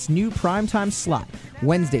 at its new primetime slot,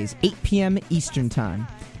 Wednesdays, 8 p.m. Eastern Time,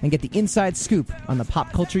 and get the inside scoop on the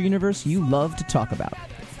pop culture universe you love to talk about.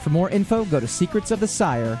 For more info, go to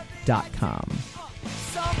secretsofthesire.com.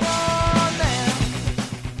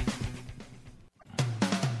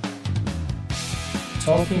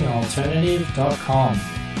 TalkingAlternative.com.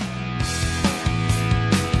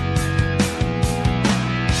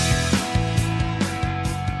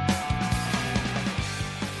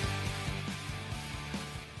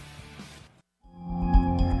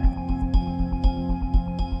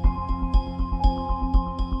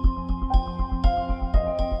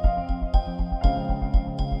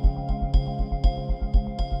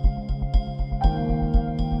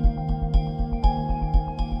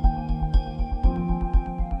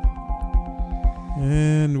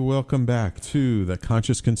 Welcome back to the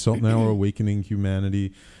Conscious Consultant Hour, Awakening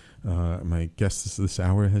Humanity. My guest this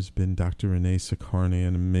hour has been Dr. Renee Sacharny,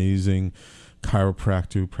 an amazing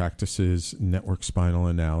chiropractor who practices network spinal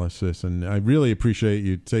analysis. And I really appreciate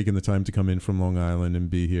you taking the time to come in from Long Island and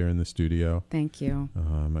be here in the studio. Thank you.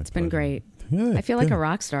 It's pleasure. been great. Yeah, I feel like a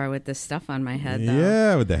rock star with this stuff on my head, though.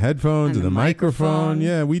 Yeah, with the headphones and the microphone.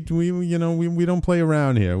 Yeah, we don't play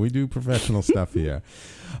around here. We do professional stuff here.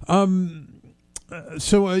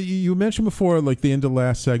 So you mentioned before, like the end of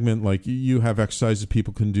last segment, like you have exercises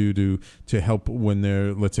people can do to help when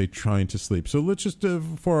they're, let's say, trying to sleep. So let's just,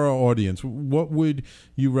 for our audience, what would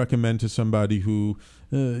you recommend to somebody who,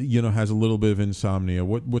 has a little bit of insomnia?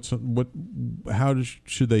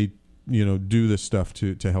 Should they, do this stuff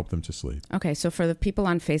to help them to sleep? Okay, so for the people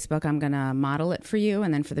on Facebook, I'm going to model it for you,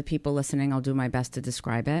 and then for the people listening, I'll do my best to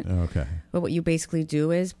describe it. Okay. But what you basically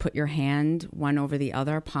do is put your hand one over the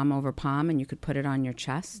other, palm over palm, and you could put it on your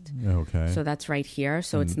chest. Okay. So that's right here.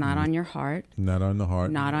 So it's not on your heart. Not on the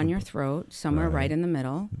heart. Not on your throat. Somewhere right in the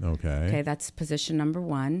middle. Okay. Okay, that's position number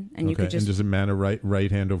one. And you could just... And does it matter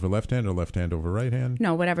right hand over left hand or left hand over right hand?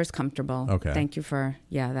 No, whatever's comfortable. Okay. Thank you for,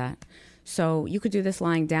 that. So you could do this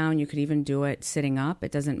lying down. You could even do it sitting up.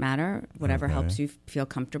 It doesn't matter. Whatever helps you feel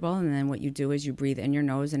comfortable. And then what you do is you breathe in your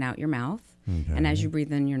nose and out your mouth. Okay. And as you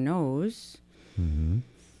breathe in your nose,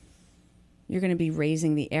 you're going to be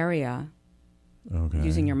raising the area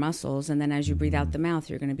using your muscles. And then as you breathe out the mouth,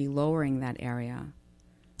 you're going to be lowering that area.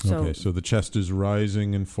 So the chest is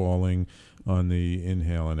rising and falling on the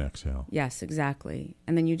inhale and exhale. Yes, exactly.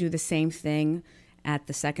 And then you do the same thing at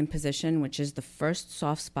the second position, which is the first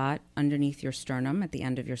soft spot underneath your sternum, at the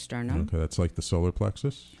end of your sternum. Okay, that's like the solar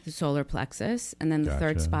plexus? The solar plexus. And then the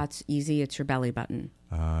third spot's easy. It's your belly button.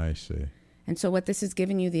 I see. And so what this is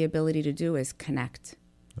giving you the ability to do is connect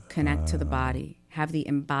to the body, have the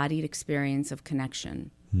embodied experience of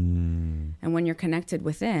connection. And when you're connected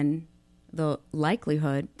within, the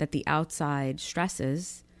likelihood that the outside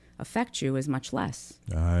stresses affect you is much less.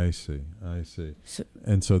 I see.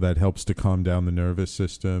 So that helps to calm down the nervous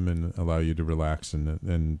system and allow you to relax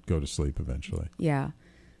and go to sleep eventually. Yeah.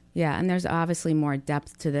 And there's obviously more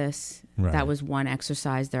depth to this. Right. That was one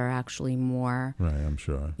exercise. There are actually more. Right, I'm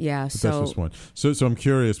sure. Yeah. But that's just one. So I'm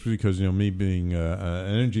curious because, me being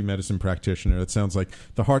an energy medicine practitioner, it sounds like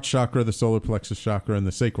the heart chakra, the solar plexus chakra, and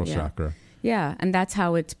the sacral chakra. Yeah, and that's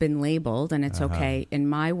how it's been labeled, and it's okay. In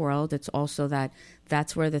my world, it's also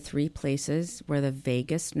that's where the three places where the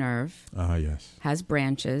vagus nerve has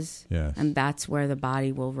branches, and that's where the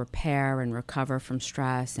body will repair and recover from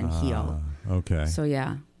stress and heal. Okay. So,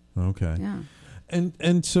 yeah. Okay. Yeah.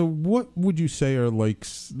 And so what would you say are like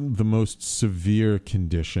the most severe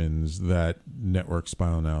conditions that network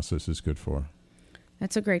spinal analysis is good for?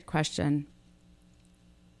 That's a great question.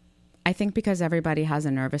 I think because everybody has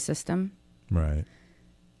a nervous system. Right.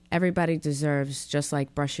 Everybody deserves, just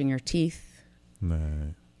like brushing your teeth,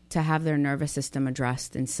 Right. to have their nervous system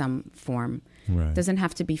addressed in some form. Right. Doesn't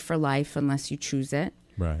have to be for life unless you choose it.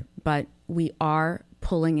 Right. But we are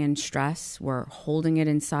pulling in stress. We're holding it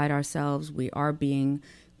inside ourselves. We are being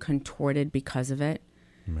contorted because of it.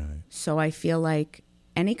 Right. So I feel like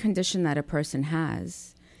any condition that a person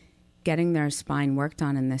has, getting their spine worked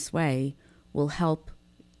on in this way will help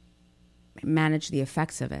manage the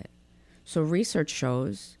effects of it. So research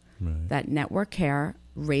shows that network care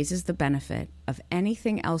raises the benefit of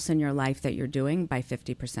anything else in your life that you're doing by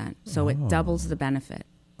 50%. So it doubles the benefit.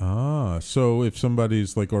 So if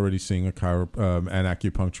somebody's like already seeing an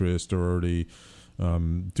acupuncturist or already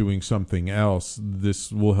doing something else,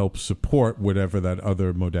 this will help support whatever that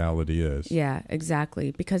other modality is. Yeah,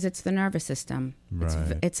 exactly. Because it's the nervous system.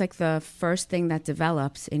 Right. It's like the first thing that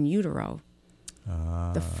develops in utero.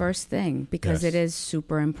 The first thing, because Yes. it is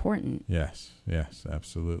super important. Yes,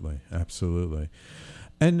 absolutely.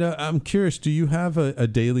 And I'm curious, do you have a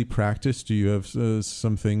daily practice? Do you have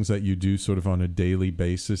some things that you do sort of on a daily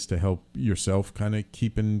basis to help yourself kind of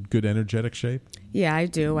keep in good energetic shape? Yeah, I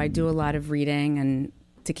do. I do a lot of reading and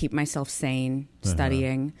to keep myself sane,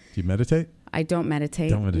 studying. Do you meditate? I don't meditate.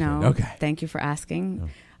 Don't meditate. No. Okay. Thank you for asking. Oh,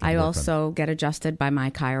 I also get adjusted by my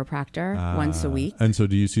chiropractor once a week. And so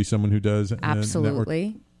do you see someone who does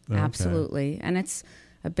Absolutely. Okay. Absolutely. And it's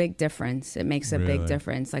a big difference. It makes a big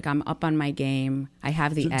difference. Like I'm up on my game. I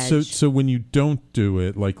have the edge. So when you don't do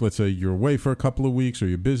it, like let's say you're away for a couple of weeks or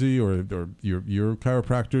you're busy or your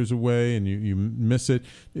chiropractor's away and you miss it,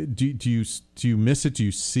 do you miss it? Do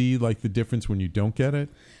you see like the difference when you don't get it?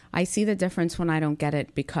 I see the difference when I don't get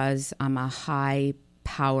it because I'm a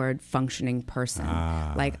high-powered, functioning person.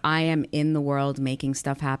 Like I am in the world making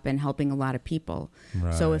stuff happen, helping a lot of people.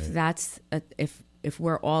 Right. So if that's if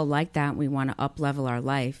we're all like that, we want to up-level our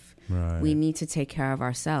life. Right. We need to take care of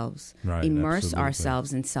ourselves, Right, immerse absolutely.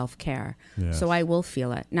 ourselves in self-care. Yes. So I will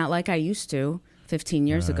feel it, not like I used to 15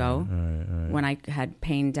 years ago when I had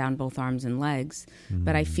pain down both arms and legs.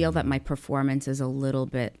 But I feel that my performance is a little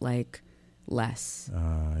bit like less.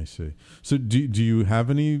 I see. So do you have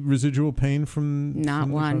any residual pain from Not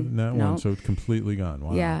one. Not No. one. So it's completely gone.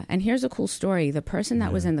 Wow. Yeah. And here's a cool story. The person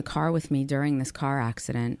that was in the car with me during this car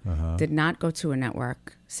accident did not go to a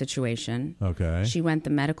network situation. Okay. She went the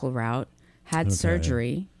medical route, had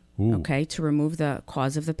surgery, Ooh. to remove the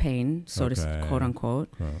cause of the pain, to quote unquote.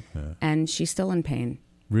 And she's still in pain.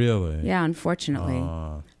 Really? Yeah, unfortunately.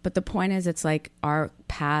 But the point is, it's like our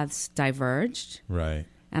paths diverged. Right.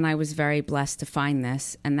 And I was very blessed to find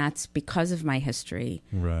this. And that's because of my history.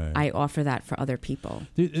 Right. I offer that for other people.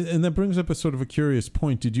 And that brings up a sort of a curious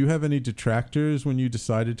point. Did you have any detractors when you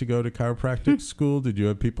decided to go to chiropractic school? Did you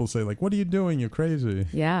have people say, like, what are you doing? You're crazy.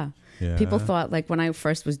 Yeah. People thought, like, when I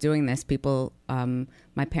first was doing this, people,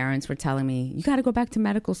 my parents were telling me, you got to go back to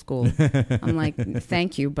medical school. I'm like,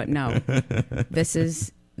 thank you, but no. This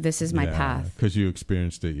is my path. Because you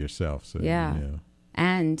experienced it yourself. So, yeah.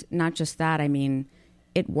 And not just that, I mean,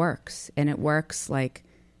 it works. And it works like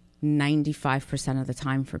 95% of the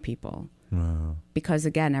time for people. Wow. Because,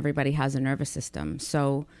 again, everybody has a nervous system.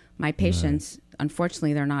 So my patients,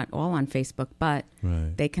 unfortunately, they're not all on Facebook, but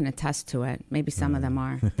they can attest to it. Maybe some of them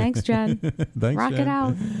are. Thanks, Jen. Thanks, Rock Jen. it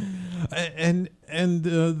out. And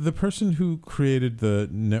the person who created the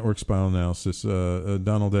network spinal analysis,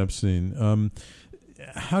 Donald Epstein,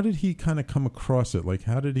 how did he kind of come across it? Like,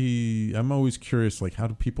 I'm always curious, like, how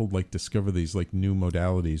do people like discover these like new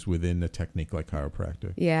modalities within a technique like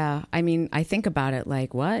chiropractic? Yeah. I mean, I think about it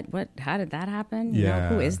like, what, how did that happen? You know,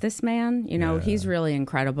 who is this man? You know, he's really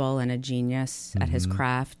incredible and a genius at his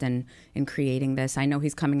craft and in creating this. I know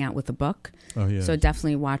he's coming out with a book. Oh, yeah. So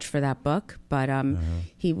definitely watch for that book. But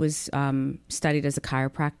he was studied as a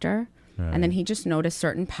chiropractor. And then he just noticed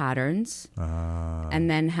certain patterns and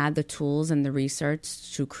then had the tools and the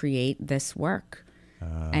research to create this work.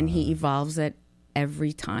 And he evolves it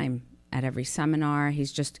every time at every seminar.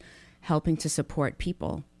 He's just helping to support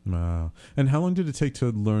people. Wow. And how long did it take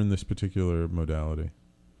to learn this particular modality?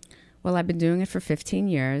 Well, I've been doing it for 15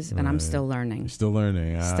 years and I'm still learning. Still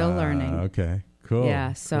learning. Still learning. Okay, cool.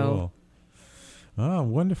 Yeah, so. Cool. Oh,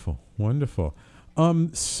 wonderful, wonderful.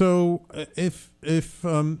 So if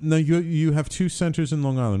now you have two centers in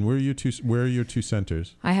Long Island. Where are your two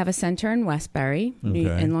centers? I have a center in Westbury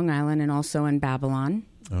in Long Island and also in Babylon.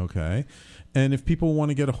 Okay. And if people want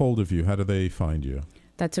to get a hold of you, how do they find you?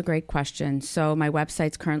 That's a great question. So my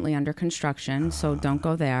website's currently under construction, so don't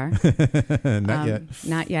go there. Not yet.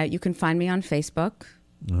 Not yet. You can find me on Facebook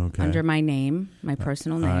under my name, my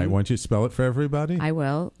personal name. All right. Why don't you spell it for everybody? I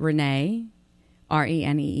will. Renee,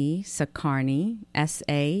 Renee, Sacharny,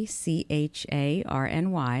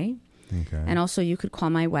 Sacharny. Okay. And also you could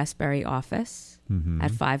call my Westbury office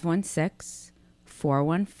at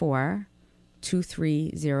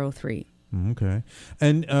 516-414-2303. Okay.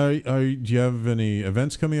 And do you have any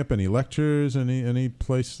events coming up? Any lectures? Any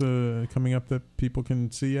place coming up that people can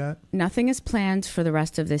see at? Nothing is planned for the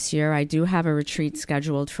rest of this year. I do have a retreat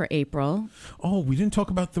scheduled for April. Oh, we didn't talk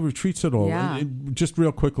about the retreats at all. Yeah. Just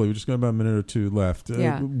real quickly, we just got about a minute or two left.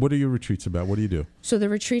 Yeah. What are your retreats about? What do you do? So the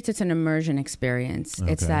retreats, it's an immersion experience.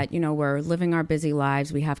 Okay. It's that, we're living our busy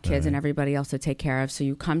lives. We have kids and everybody else to take care of. So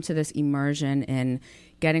you come to this immersion in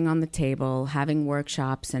getting on the table, having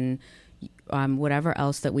workshops and whatever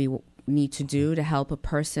else that we need to do to help a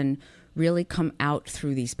person really come out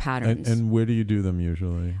through these patterns. And where do you do them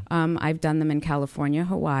usually? I've done them in California,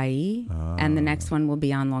 Hawaii, and the next one will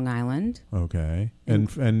be on Long Island. Okay.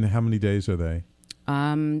 And how many days are they?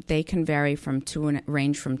 They can vary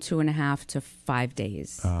range from 2.5 to 5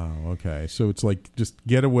 days. Oh, okay. So it's like just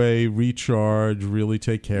get away, recharge, really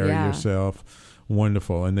take care of yourself.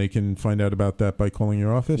 Wonderful. And they can find out about that by calling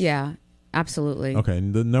your office? Yeah. Absolutely. Okay,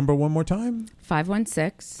 and the number one more time?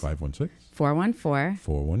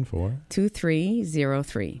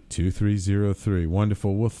 516-414-2303. 2303.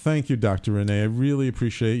 Wonderful. Well, thank you, Dr. Renee. I really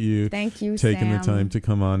appreciate you taking the time to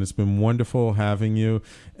come on. It's been wonderful having you,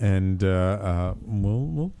 and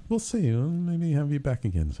we'll see you. Maybe have you back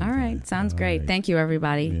again sometime. All right. Sounds great. Thank you,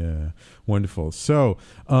 everybody. Yeah. Wonderful. So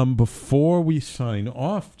before we sign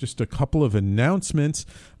off, just a couple of announcements.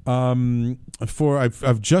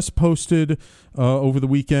 I've just posted over the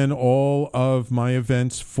weekend all of my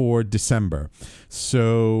events for December.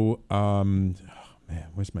 So,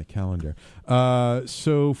 where's my calendar?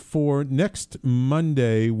 So for next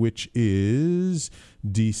Monday, which is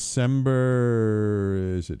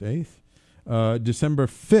December 8th? December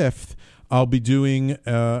 5th. I'll be doing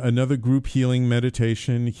another group healing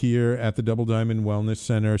meditation here at the Double Diamond Wellness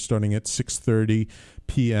Center starting at 6:30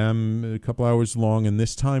 p.m., a couple hours long. And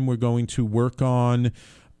this time we're going to work on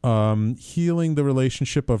healing the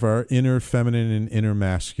relationship of our inner feminine and inner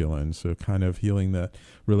masculine. So kind of healing the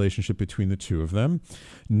relationship between the two of them.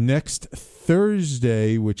 Next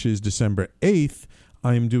Thursday, which is December 8th,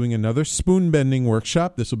 I'm doing another spoon bending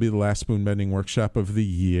workshop. This will be the last spoon bending workshop of the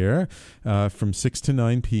year from 6 to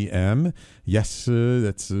 9 p.m. Yes,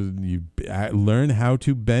 you learn how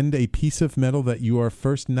to bend a piece of metal that you are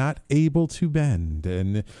first not able to bend.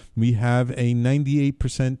 And we have a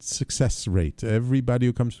 98% success rate. Everybody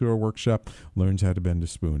who comes through our workshop learns how to bend a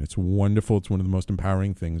spoon. It's wonderful. It's one of the most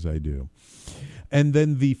empowering things I do. And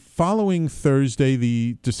then the following Thursday,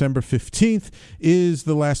 the December 15th, is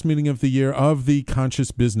the last meeting of the year of the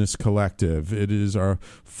Conscious Business Collective. It is our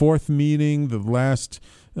fourth meeting. The last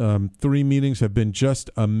 3 meetings have been just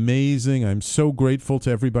amazing. I'm so grateful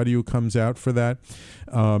to everybody who comes out for that.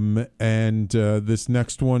 And this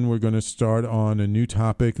next one, we're going to start on a new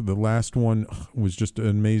topic. The last one was just an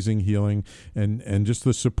amazing healing, and just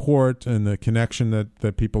the support and the connection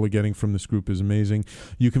that people are getting from this group is amazing.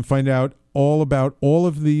 You can find out all about all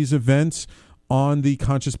of these events on the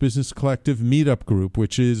Conscious Business Collective meetup group,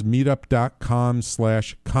 which is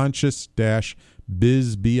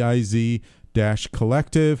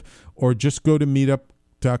meetup.com/conscious-biz-collective, or just go to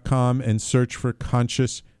meetup.com and search for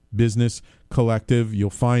Conscious Business Collective. You'll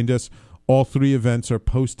find us. All 3 events are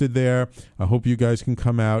posted there. I hope you guys can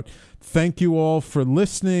come out. Thank you all for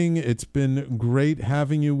listening. It's been great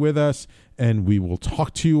having you with us, and we will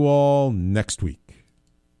talk to you all next week.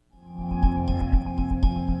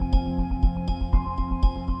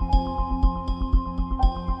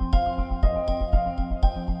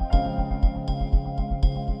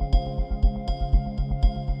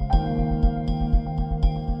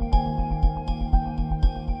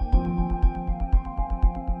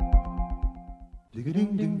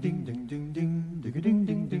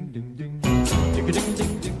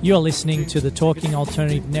 You're listening to the Talking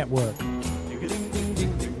Alternative Network.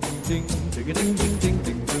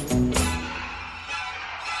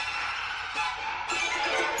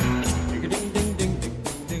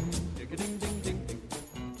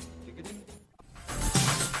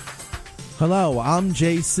 Hello, I'm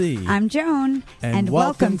JC. I'm Joan, and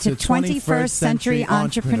welcome to 21st Century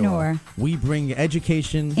Entrepreneur. We bring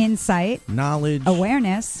education, Insight, knowledge,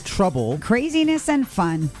 awareness, trouble, craziness, and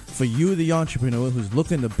fun for you, the entrepreneur who's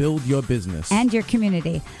looking to build your business and your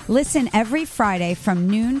community. Listen every Friday from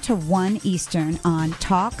noon to 1 Eastern on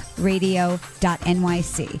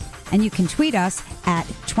talkradio.nyc. And you can tweet us at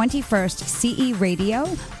 21st CE Radio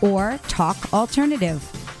or Talk Alternative.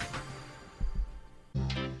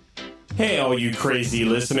 Hey, all you crazy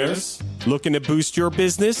listeners. Looking to boost your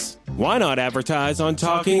business? Why not advertise on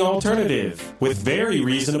Talking Alternative with very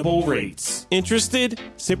reasonable rates? Interested?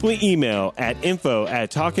 Simply email at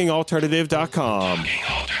info@talkingalternative.com.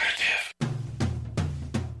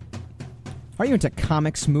 Are you into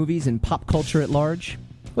comics, movies, and pop culture at large?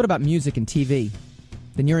 What about music and TV?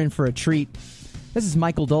 Then you're in for a treat. This is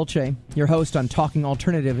Michael Dolce, your host on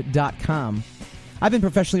talkingalternative.com. I've been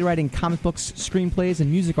professionally writing comic books, screenplays,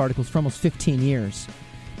 and music articles for almost 15 years.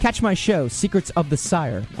 Catch my show, Secrets of the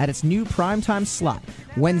Sire, at its new primetime slot,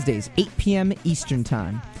 Wednesdays, 8 p.m. Eastern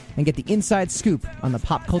Time, and get the inside scoop on the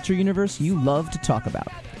pop culture universe you love to talk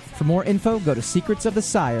about. For more info, go to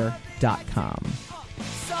secretsofthesire.com.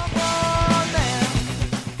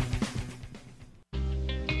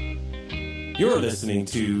 You're listening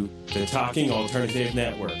to the Talking Alternative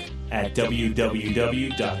Network at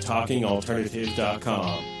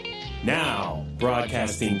www.talkingalternative.com. Now,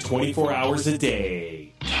 broadcasting 24 hours a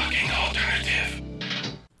day. Talking Alternative.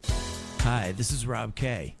 Hi, this is Rob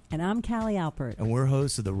Kay. And I'm Callie Alpert. And we're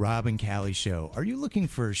hosts of The Rob and Callie Show. Are you looking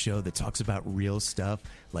for a show that talks about real stuff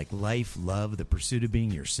like life, love, the pursuit of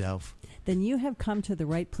being yourself? Then you have come to the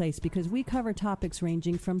right place, because we cover topics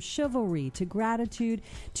ranging from chivalry to gratitude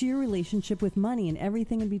to your relationship with money and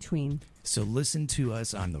everything in between. So listen to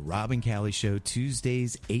us on The Rob and Callie Show,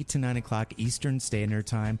 Tuesdays, 8 to 9 o'clock Eastern Standard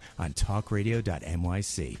Time on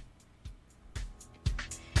talkradio.nyc.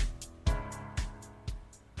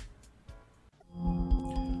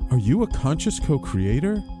 Are you a conscious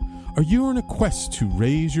co-creator? Are you on a quest to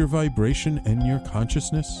raise your vibration and your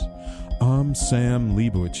consciousness? I'm Sam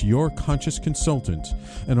Leibowitz, your conscious consultant,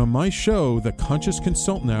 and on my show, The Conscious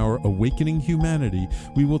Consultant Hour, Awakening Humanity,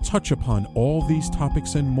 we will touch upon all these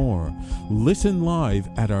topics and more. Listen live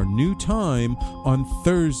at our new time on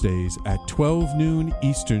Thursdays at 12 noon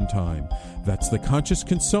Eastern Time. That's The Conscious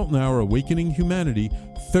Consultant Hour, Awakening Humanity,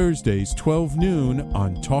 Thursdays 12 noon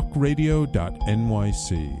on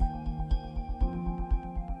talkradio.nyc.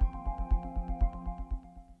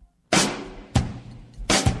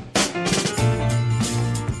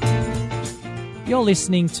 You're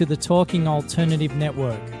listening to the Talking Alternative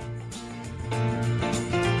Network.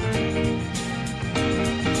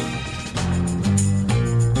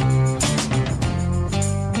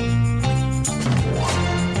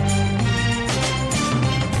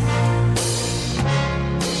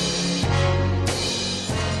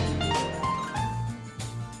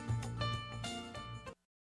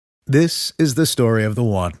 This is the story of the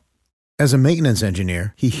one. As a maintenance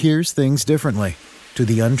engineer, he hears things differently. To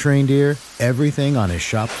the untrained ear, everything on his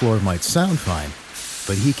shop floor might sound fine,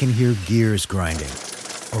 but he can hear gears grinding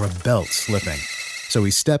or a belt slipping. So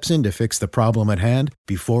he steps in to fix the problem at hand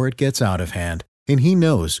before it gets out of hand. And he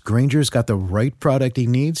knows Grainger's got the right product he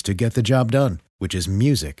needs to get the job done, which is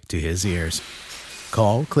music to his ears.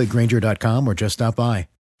 Call, click Grainger.com, or just stop by.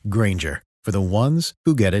 Grainger, for the ones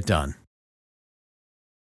who get it done.